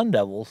and the Sun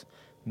Devils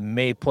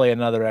may play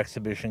another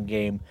exhibition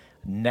game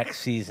next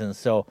season.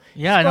 So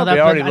yeah, I know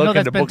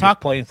that's been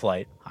plane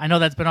flight. I know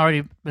that's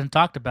already been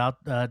talked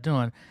about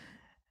doing,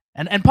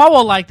 and Paul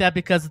will like that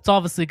because it's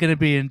obviously going to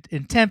be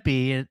in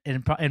Tempe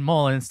in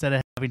Mullen instead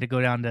of having to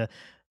go down to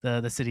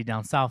the city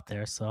down south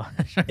there. So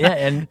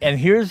yeah, and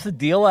here's the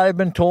deal I've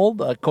been told.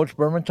 Coach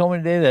Berman told me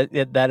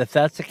today that if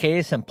that's the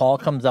case and Paul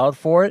comes out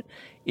for it,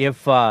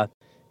 if the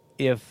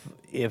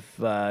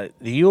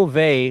U of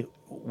A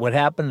would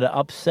happen to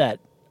upset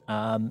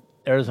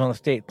Arizona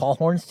State, Paul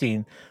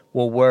Hornstein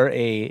will wear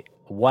a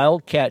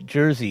Wildcat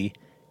jersey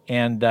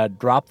and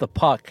drop the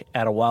puck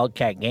at a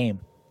Wildcat game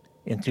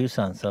in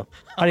Tucson. So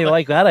how do you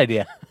like that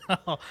idea?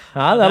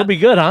 That'll be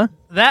good, huh?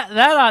 That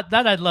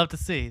I'd love to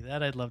see.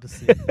 That I'd love to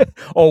see.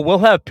 Oh, we'll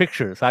have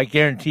pictures. I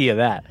guarantee you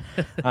that.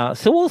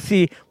 So we'll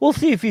see. We'll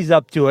see if he's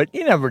up to it.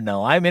 You never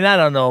know. I mean, I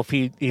don't know if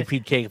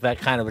he'd take that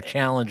kind of a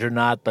challenge or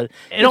not. But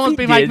it almost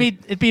be like me.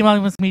 It'd be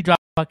like me drop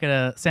at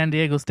a San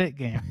Diego State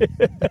game.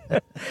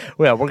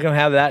 Well, we're gonna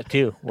have that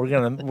too. We're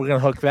gonna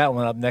hook that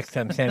one up next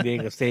time San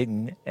Diego State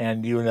and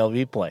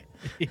UNLV play.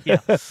 Yeah,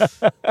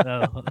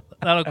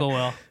 that'll go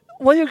well.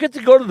 Well, you get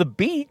to go to the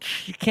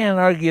beach. You can't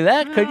argue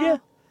that, could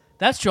you?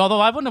 That's true. Although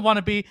I wouldn't want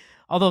to be.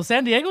 Although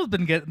San Diego's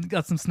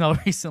got some snow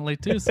recently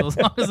too, so as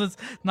long as it's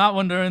not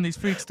when during these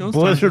freak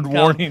snowstorms.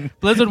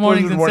 Blizzard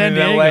warnings in San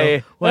Diego.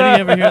 LA. Why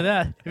do you ever hear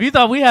that? If you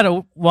thought we had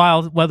a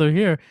wild weather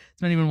here,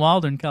 it's been even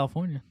wilder in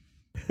California.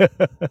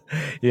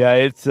 Yeah,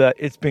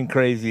 it's been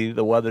crazy,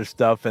 the weather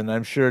stuff, and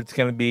I'm sure it's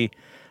going to be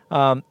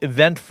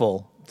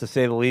eventful, to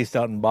say the least,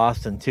 out in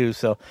Boston too.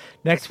 So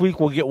next week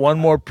we'll get one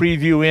more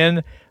preview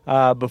in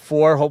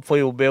before.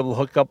 Hopefully we'll be able to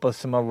hook up with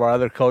some of our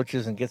other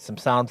coaches and get some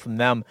sound from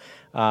them.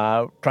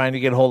 Trying to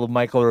get a hold of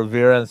Michael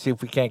Rivera and see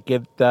if we can't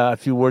get a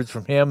few words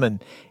from him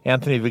and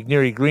Anthony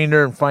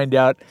Vigneri-Greener and find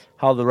out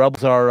how the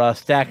Rebels are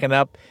stacking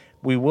up.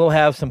 We will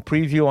have some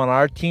preview on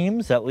our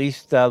teams, at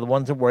least the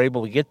ones that we're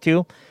able to get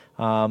to.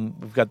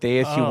 We've got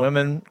the ASU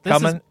women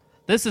coming.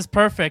 This is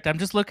perfect. I'm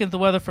just looking at the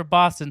weather for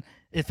Boston.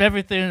 If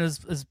everything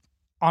is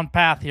on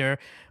path here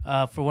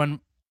for when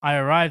I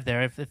arrive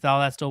there, if all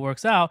that still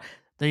works out,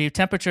 The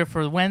temperature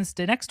for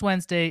next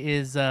Wednesday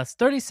is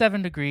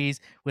 37 degrees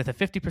with a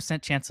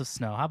 50% chance of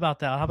snow. How about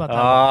that?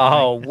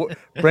 Oh,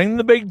 bring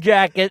the big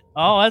jacket.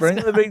 Bring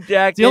the big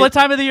jacket. It's the only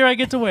time of the year I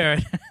get to wear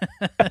it.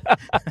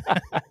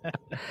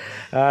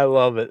 I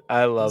love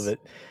it.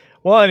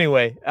 Well,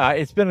 anyway,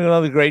 it's been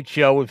another great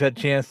show. We've had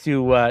a chance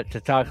to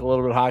talk a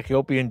little bit of hockey.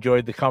 Hope you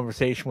enjoyed the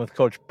conversation with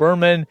Coach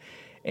Berman.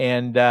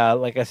 And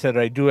like I said,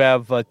 I do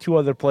have two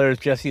other players,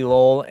 Jesse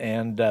Lowell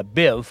and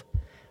Biv.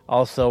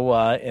 Also,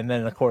 and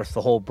then, of course,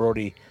 the whole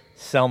Brody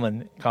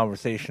Selman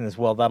conversation as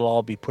well. That'll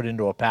all be put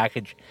into a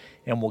package,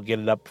 and we'll get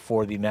it up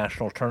for the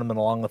national tournament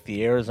along with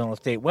the Arizona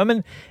State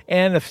women.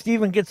 And if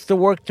Steven gets to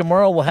work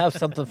tomorrow, we'll have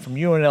something from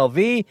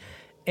UNLV.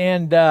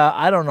 And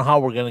I don't know how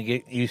we're going to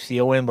get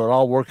UCO in, but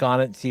I'll work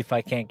on it and see if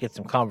I can't get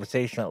some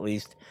conversation at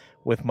least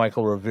with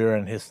Michael Rivera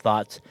and his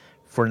thoughts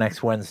for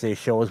next Wednesday's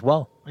show as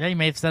well. Yeah, you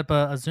may have set up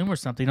a Zoom or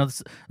something.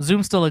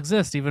 Zoom still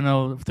exists, even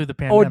though through the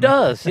pandemic. Oh, it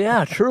does.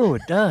 Yeah, true,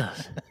 it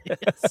does.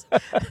 Yes.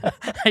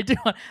 I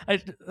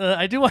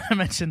do want to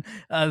mention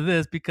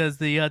this because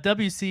the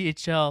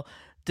WCHL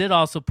did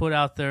also put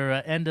out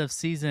their end of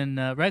season,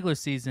 regular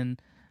season,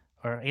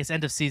 or I guess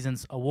end of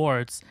season's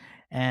awards.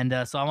 And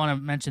so I want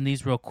to mention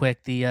these real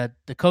quick. The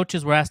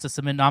coaches were asked to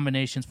submit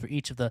nominations for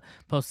each of the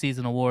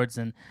postseason awards,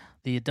 and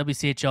the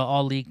WCHL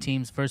all-league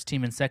teams, first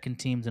team and second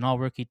teams, and all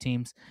rookie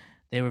teams,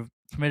 they were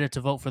permitted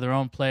to vote for their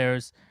own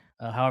players.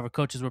 However,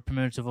 coaches were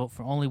permitted to vote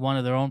for only one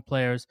of their own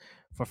players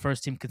for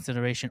first-team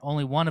consideration,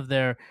 only one of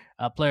their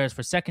players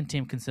for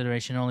second-team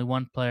consideration, only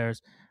one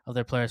of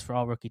their players for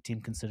all-rookie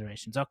team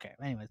considerations. Okay,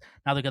 anyways,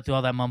 now they got through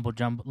all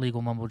that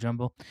legal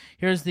mumbo-jumbo.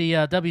 Here's the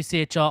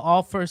WCHL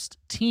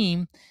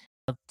all-first-team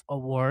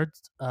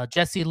awards.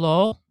 Jesse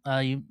Lowe,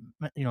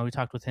 we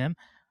talked with him,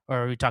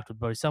 or we talked with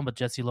Brody Selman, but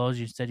Jesse Lowe, as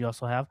you said, you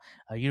also have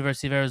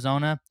University of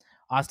Arizona.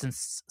 Austin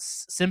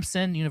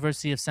Simpson,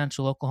 University of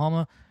Central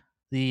Oklahoma,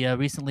 the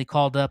recently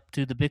called up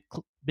to the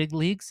big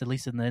leagues, at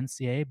least in the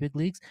NCAA big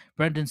leagues.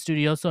 Brendan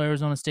Studioso,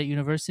 Arizona State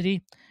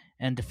University.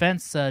 And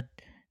defense,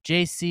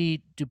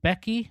 J.C.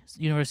 Dubecki,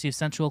 University of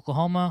Central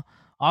Oklahoma.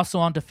 Also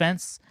on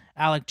defense,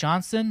 Alec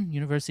Johnson,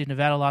 University of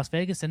Nevada, Las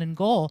Vegas. And in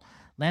goal,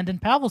 Landon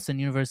Pavelson,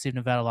 University of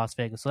Nevada, Las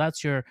Vegas. So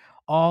that's your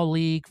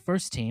all-league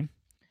first team.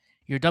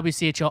 Your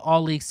WCHL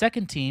all-league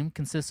second team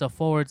consists of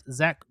forwards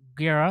Zach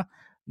Guerra,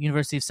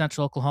 University of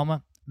Central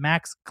Oklahoma,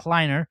 Max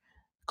Kleiner,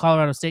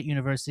 Colorado State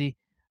University,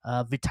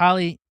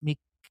 Vitaly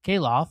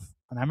Mikhailov,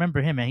 and I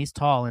remember him, man. He's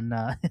tall, and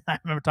I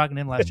remember talking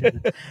to him last year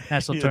at the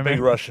national He's tournament. a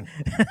big Russian.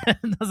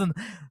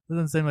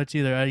 doesn't say much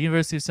either.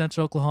 University of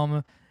Central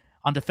Oklahoma.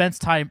 On defense,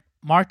 Ty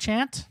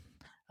Marchant,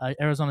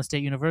 Arizona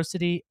State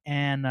University,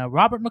 and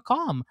Robert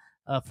McCollum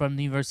from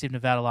the University of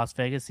Nevada, Las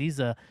Vegas. He's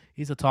a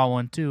tall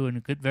one too, and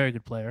a very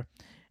good player.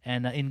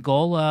 And in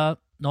goal,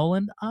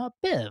 Nolan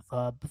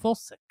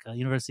Bivolsic,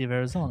 University of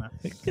Arizona.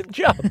 Good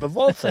job,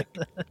 Bivolsic.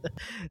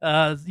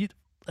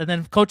 And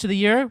then Coach of the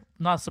Year,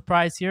 not a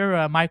surprise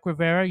here, Mike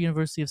Rivera,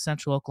 University of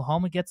Central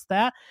Oklahoma gets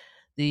that.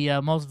 The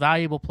most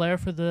valuable player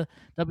for the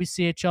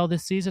WCHL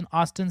this season,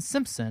 Austin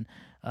Simpson,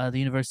 the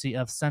University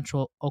of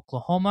Central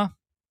Oklahoma.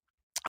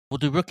 We'll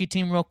do rookie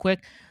team real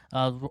quick.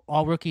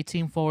 All rookie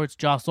team forwards,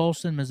 Josh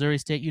Olson, Missouri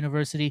State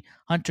University,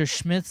 Hunter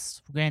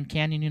Schmitz, Grand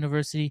Canyon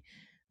University,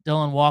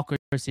 Dylan Walker,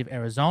 University of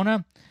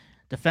Arizona.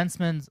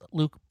 Defensemen,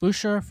 Luke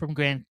Boucher from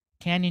Grand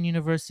Canyon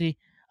University,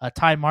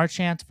 Ty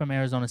Marchant from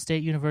Arizona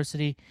State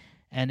University,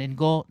 and in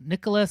goal,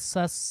 Nicholas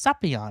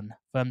Sapian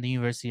from the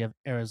University of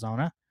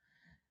Arizona.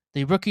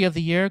 The Rookie of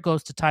the Year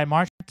goes to Ty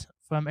Marchant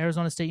from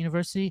Arizona State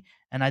University,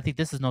 and I think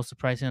this is no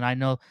surprise, and I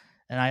know,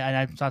 and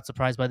I'm not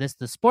surprised by this.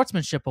 The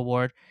Sportsmanship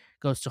Award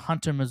goes to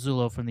Hunter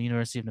Mazzullo from the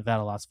University of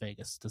Nevada, Las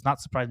Vegas. Does not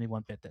surprise me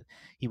one bit that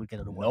he would get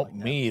an award. Nope, like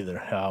that. me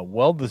either.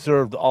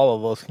 Well-deserved, all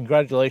of those.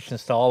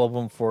 Congratulations to all of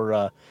them for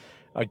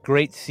a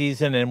great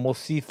season, and we'll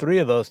see three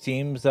of those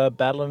teams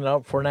battling it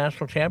out for a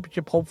national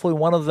championship. Hopefully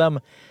one of them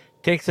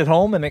takes it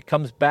home and it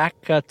comes back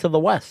to the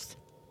West.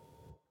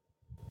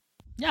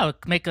 Yeah,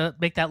 make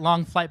that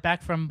long flight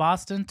back from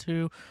Boston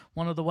to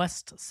one of the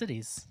West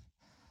cities.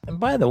 And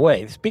by the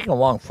way, speaking of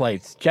long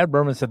flights, Chad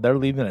Berman said they're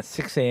leaving at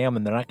 6 a.m.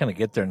 and they're not going to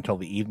get there until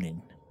the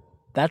evening.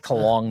 That's a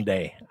long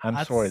day.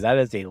 I'm sorry. That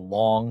is a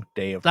long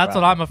day of That's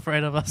travel. what I'm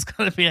afraid of. Us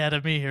going to be ahead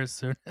of me here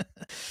soon.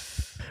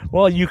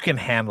 Well, you can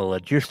handle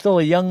it. You're still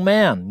a young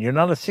man. You're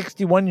not a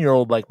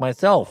 61-year-old like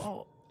myself.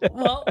 Oh,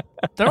 well,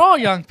 they're all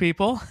young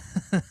people.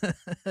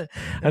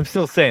 I'm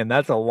still saying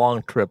that's a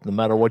long trip no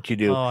matter what you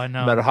do. Oh, I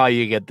know. No matter how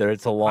you get there,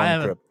 it's a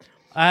long trip.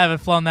 I haven't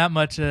flown that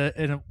much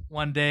in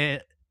one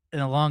day in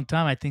a long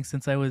time. I think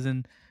since I was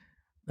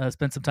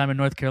spent some time in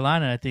North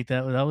Carolina. I think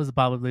that was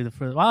probably the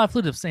first. Well, I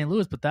flew to St.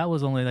 Louis, but that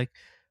was only like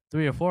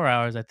 3 or 4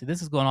 hours. I think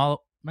this is going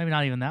maybe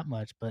not even that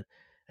much. But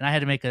and I had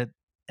to make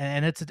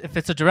if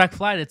it's a direct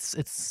flight,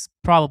 it's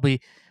probably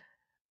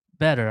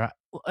better.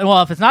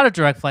 Well, if it's not a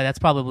direct flight, that's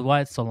probably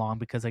why it's so long,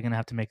 because they're gonna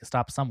have to make a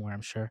stop somewhere,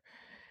 I'm sure.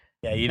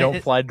 Yeah, you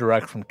don't fly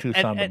direct from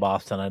Tucson to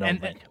Boston, I don't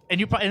think. And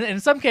you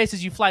in some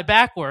cases you fly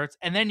backwards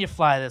and then you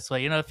fly this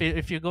way. You know,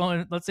 if you're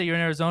going, let's say you're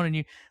in Arizona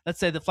and let's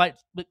say the flight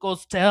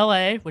goes to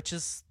LA, which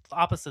is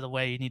opposite of the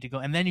way you need to go,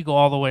 and then you go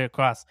all the way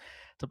across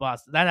to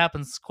Boston. That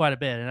happens quite a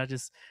bit, and I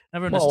just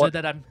never understood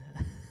that.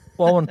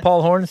 Well, when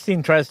Paul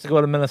Hornstein tries to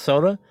go to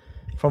Minnesota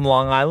from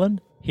Long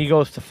Island, he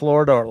goes to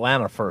Florida or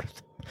Atlanta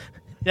first.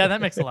 Yeah,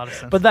 that makes a lot of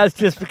sense. But that's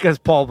just because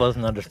Paul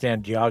doesn't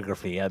understand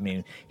geography. I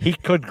mean, he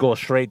could go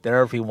straight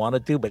there if he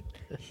wanted to, but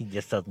he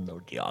just doesn't know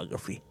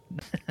geography.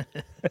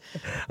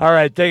 All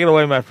right, take it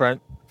away, my friend.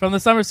 From the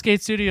Summer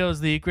Skate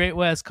Studios, the Great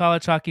West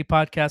College Hockey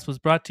Podcast was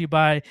brought to you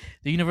by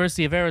the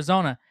University of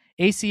Arizona.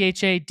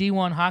 ACHA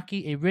D1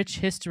 Hockey, a rich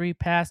history,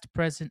 past,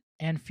 present,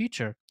 and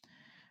future.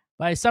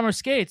 By Summer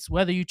Skates,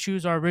 whether you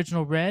choose our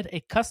original red,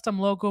 a custom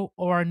logo,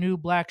 or our new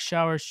black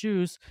shower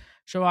shoes,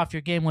 show off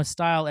your game with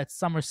style at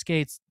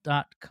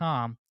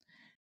summerskates.com.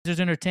 There's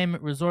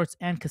entertainment resorts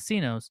and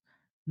casinos.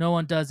 No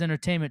one does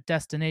entertainment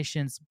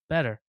destinations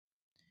better.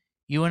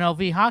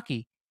 UNLV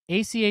Hockey,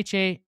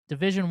 ACHA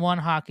Division I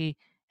Hockey,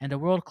 and a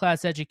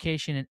world-class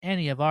education in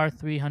any of our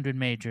 300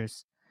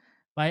 majors.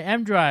 By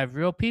M-Drive,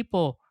 real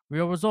people,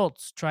 real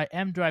results. Try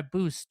M-Drive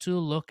Boost to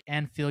look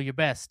and feel your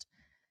best.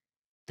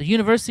 The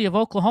University of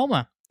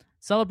Oklahoma,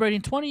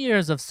 celebrating 20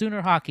 years of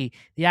Sooner hockey,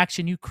 the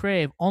action you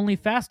crave, only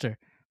faster.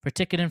 For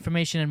ticket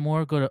information and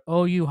more, go to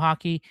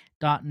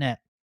ouhockey.net.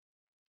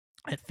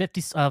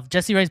 At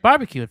Jesse Ray's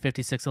Barbecue at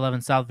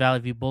 5611 South Valley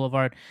View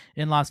Boulevard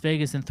in Las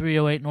Vegas and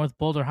 308 North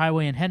Boulder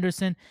Highway in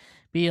Henderson.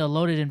 Be a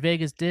loaded in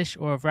Vegas dish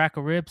or a rack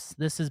of ribs,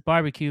 this is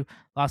barbecue,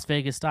 Las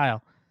Vegas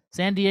style.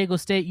 San Diego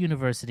State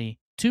University,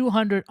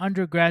 200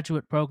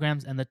 undergraduate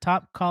programs and the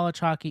top college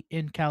hockey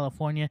in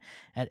California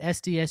at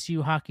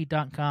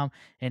sdsuhockey.com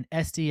and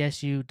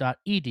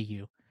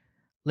sdsu.edu.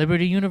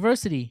 Liberty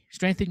University,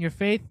 strengthen your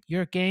faith,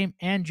 your game,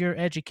 and your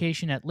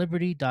education at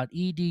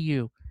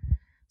liberty.edu.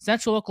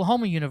 Central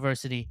Oklahoma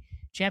University,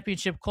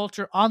 championship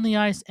culture on the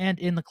ice and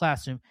in the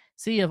classroom.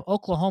 See if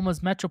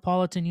Oklahoma's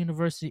Metropolitan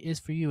University is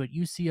for you at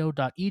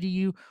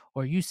uco.edu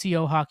or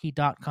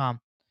ucohockey.com.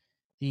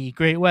 The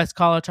Great West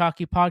College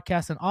Hockey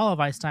Podcast and all of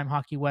Ice Time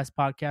Hockey West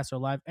podcasts are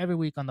live every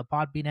week on the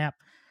Podbean app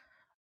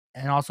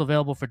and also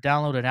available for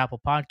download at Apple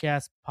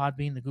Podcasts,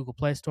 Podbean, the Google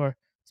Play Store,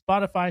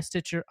 Spotify,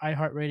 Stitcher,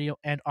 iHeartRadio,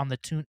 and on the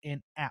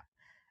TuneIn app.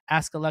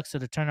 Ask Alexa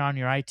to turn on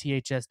your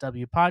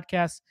ITHSW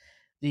podcast.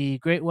 The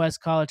Great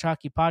West College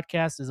Hockey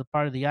Podcast is a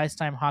part of the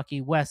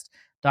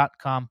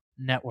IcetimeHockeyWest.com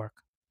network.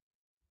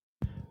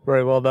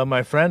 Very well done,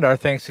 my friend. Our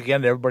thanks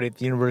again to everybody at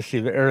the University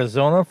of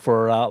Arizona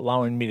for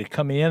allowing me to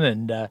come in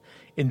and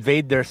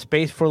invade their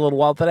space for a little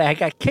while today. I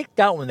got kicked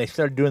out when they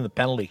started doing the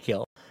penalty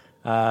kill.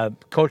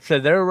 Coach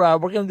said, we're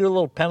going to do a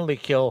little penalty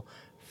kill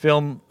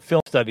film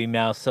study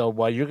now,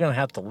 so you're going to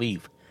have to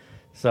leave.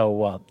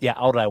 So,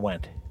 out I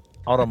went.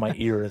 Out of my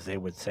ear, as they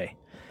would say.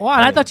 Wow,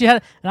 anyway.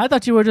 I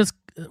thought you were just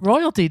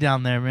royalty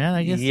down there, man.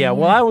 I guess. Yeah,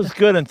 well, I was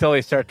good until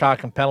they start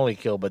talking penalty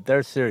kill, but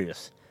they're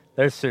serious.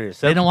 They're serious.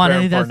 They don't want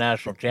any of that.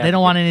 National championship. They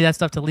don't want any of that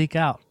stuff to leak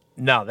out.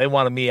 No, they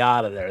wanted me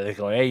out of there. They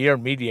go, "Hey, you're a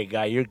media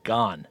guy. You're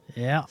gone."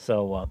 Yeah.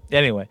 So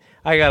anyway,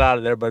 I got out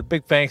of there. But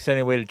big thanks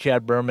anyway to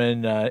Chad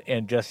Berman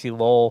and Jesse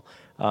Lowell,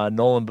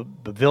 Nolan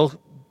Biv.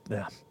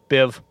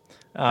 There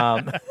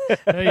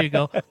you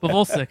go,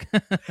 Bivolsik.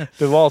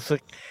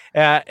 Bivolsik,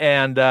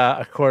 and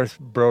of course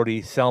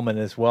Brody Selman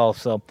as well.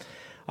 So,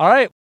 all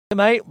right.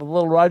 Tonight with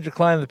little Roger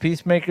Klein of the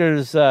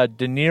Peacemakers, De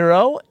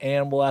Niro,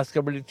 and we'll ask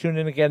everybody to tune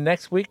in again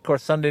next week. Of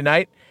course, Sunday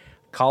night,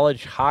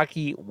 College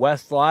Hockey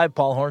West Live.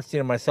 Paul Hornstein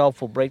and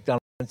myself will break down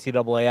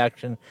NCAA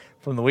action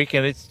from the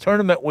weekend. It's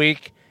tournament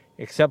week,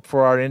 except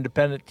for our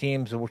independent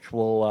teams, which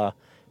will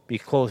be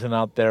closing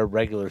out their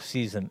regular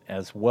season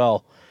as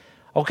well.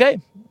 Okay,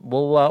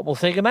 we'll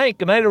say goodnight.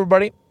 Good night,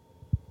 everybody.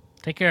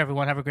 Take care,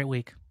 everyone. Have a great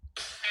week.